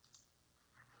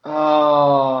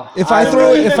 Oh. If I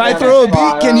throw a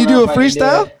beat, can you do a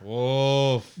freestyle?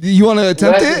 Wolf. You want to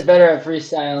attempt Wes is it? better at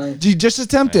freestyling. Just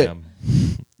attempt it. Damn.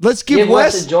 Let's give Give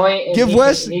Wes Wes. a joint. And give he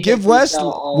Wes- Can, he give can Wes- freestyle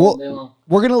all day well- long.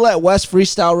 We're gonna let Wes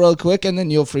freestyle real quick, and then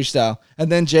you'll freestyle, and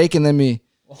then Jake, and then me.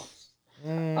 All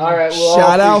right. We'll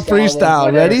Shout all out freestyle.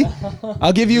 then, Ready? whatever.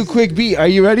 I'll give you a quick beat. Are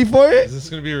you ready for Is it? this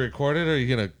going to be recorded or are you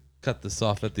going to cut this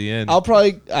off at the end? I'll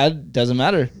probably. Doesn't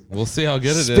matter. We'll see how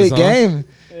good it is. Spit huh? game.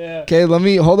 Yeah. Okay,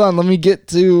 hold on. Let me get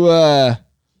to.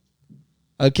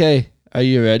 Okay, are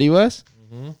you ready, Wes?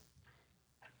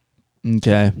 Mm-hmm.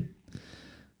 Okay.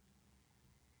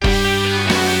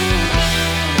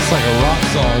 It's like a rock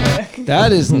song.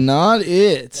 That is not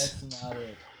it. That's not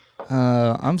it.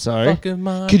 I'm sorry. Fucking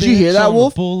my Could you hear bitch that, on the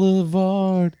Wolf?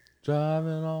 Boulevard,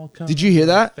 driving all kinds Did you hear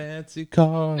that? of fancy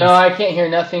cars. No, I can't hear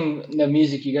nothing. The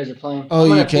music you guys are playing. Oh, I'm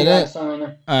gonna you figure out couldn't? a song right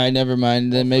now. All right, never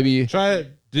mind. Then maybe you. Try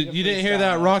it. You didn't hear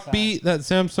that rock beat that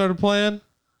Sam started playing? It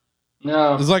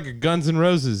No. was like a Guns N'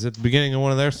 Roses at the beginning of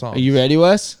one of their songs. Are you ready,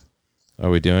 Wes? Are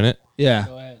we doing it? Yeah.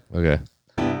 Go ahead. Okay.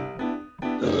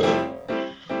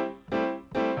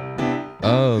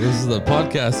 Oh, this is the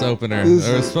podcast opener. Or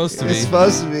it's supposed to be. It's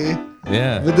supposed to be.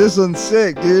 Yeah. But this one's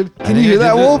sick, dude. I Can think you hear I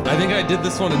that, did Wolf? I think I did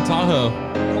this one in Tahoe,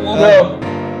 No.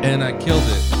 and I killed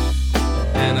it,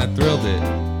 and I thrilled it.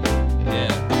 Yeah.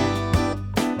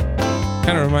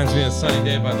 Kind of reminds me of a sunny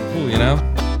day by the pool, you know?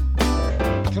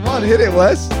 Come on, hit it,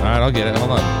 Wes. All right, I'll get it.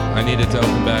 Hold on. I need it to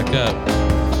open back up.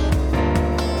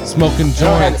 Smoking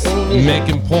don't have joints, any music.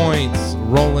 making points,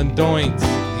 rolling doinks.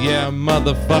 Yeah,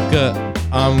 motherfucker,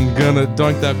 I'm gonna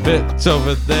doink that bitch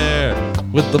over there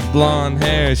with the blonde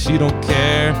hair. She don't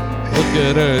care. Look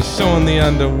at her showing the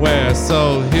underwear.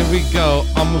 So here we go.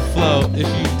 I'ma flow. If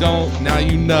you don't, now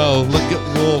you know. Look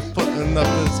at Wolf putting up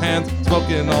his hands,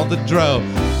 smoking all the dro.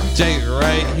 Jake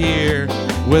right here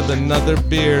with another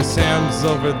beer. Sam's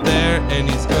over there and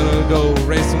he's gonna go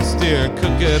race some steer.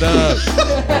 Cook it up,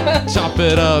 chop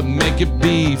it up, make it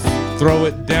beef. Throw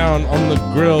it down on the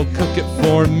grill, cook it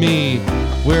for me.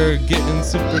 We're getting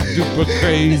super duper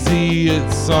crazy.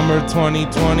 It's summer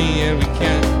 2020 and we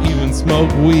can't even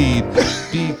smoke weed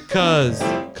because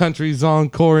country's on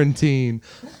quarantine.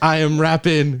 I am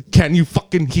rapping. Can you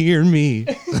fucking hear me?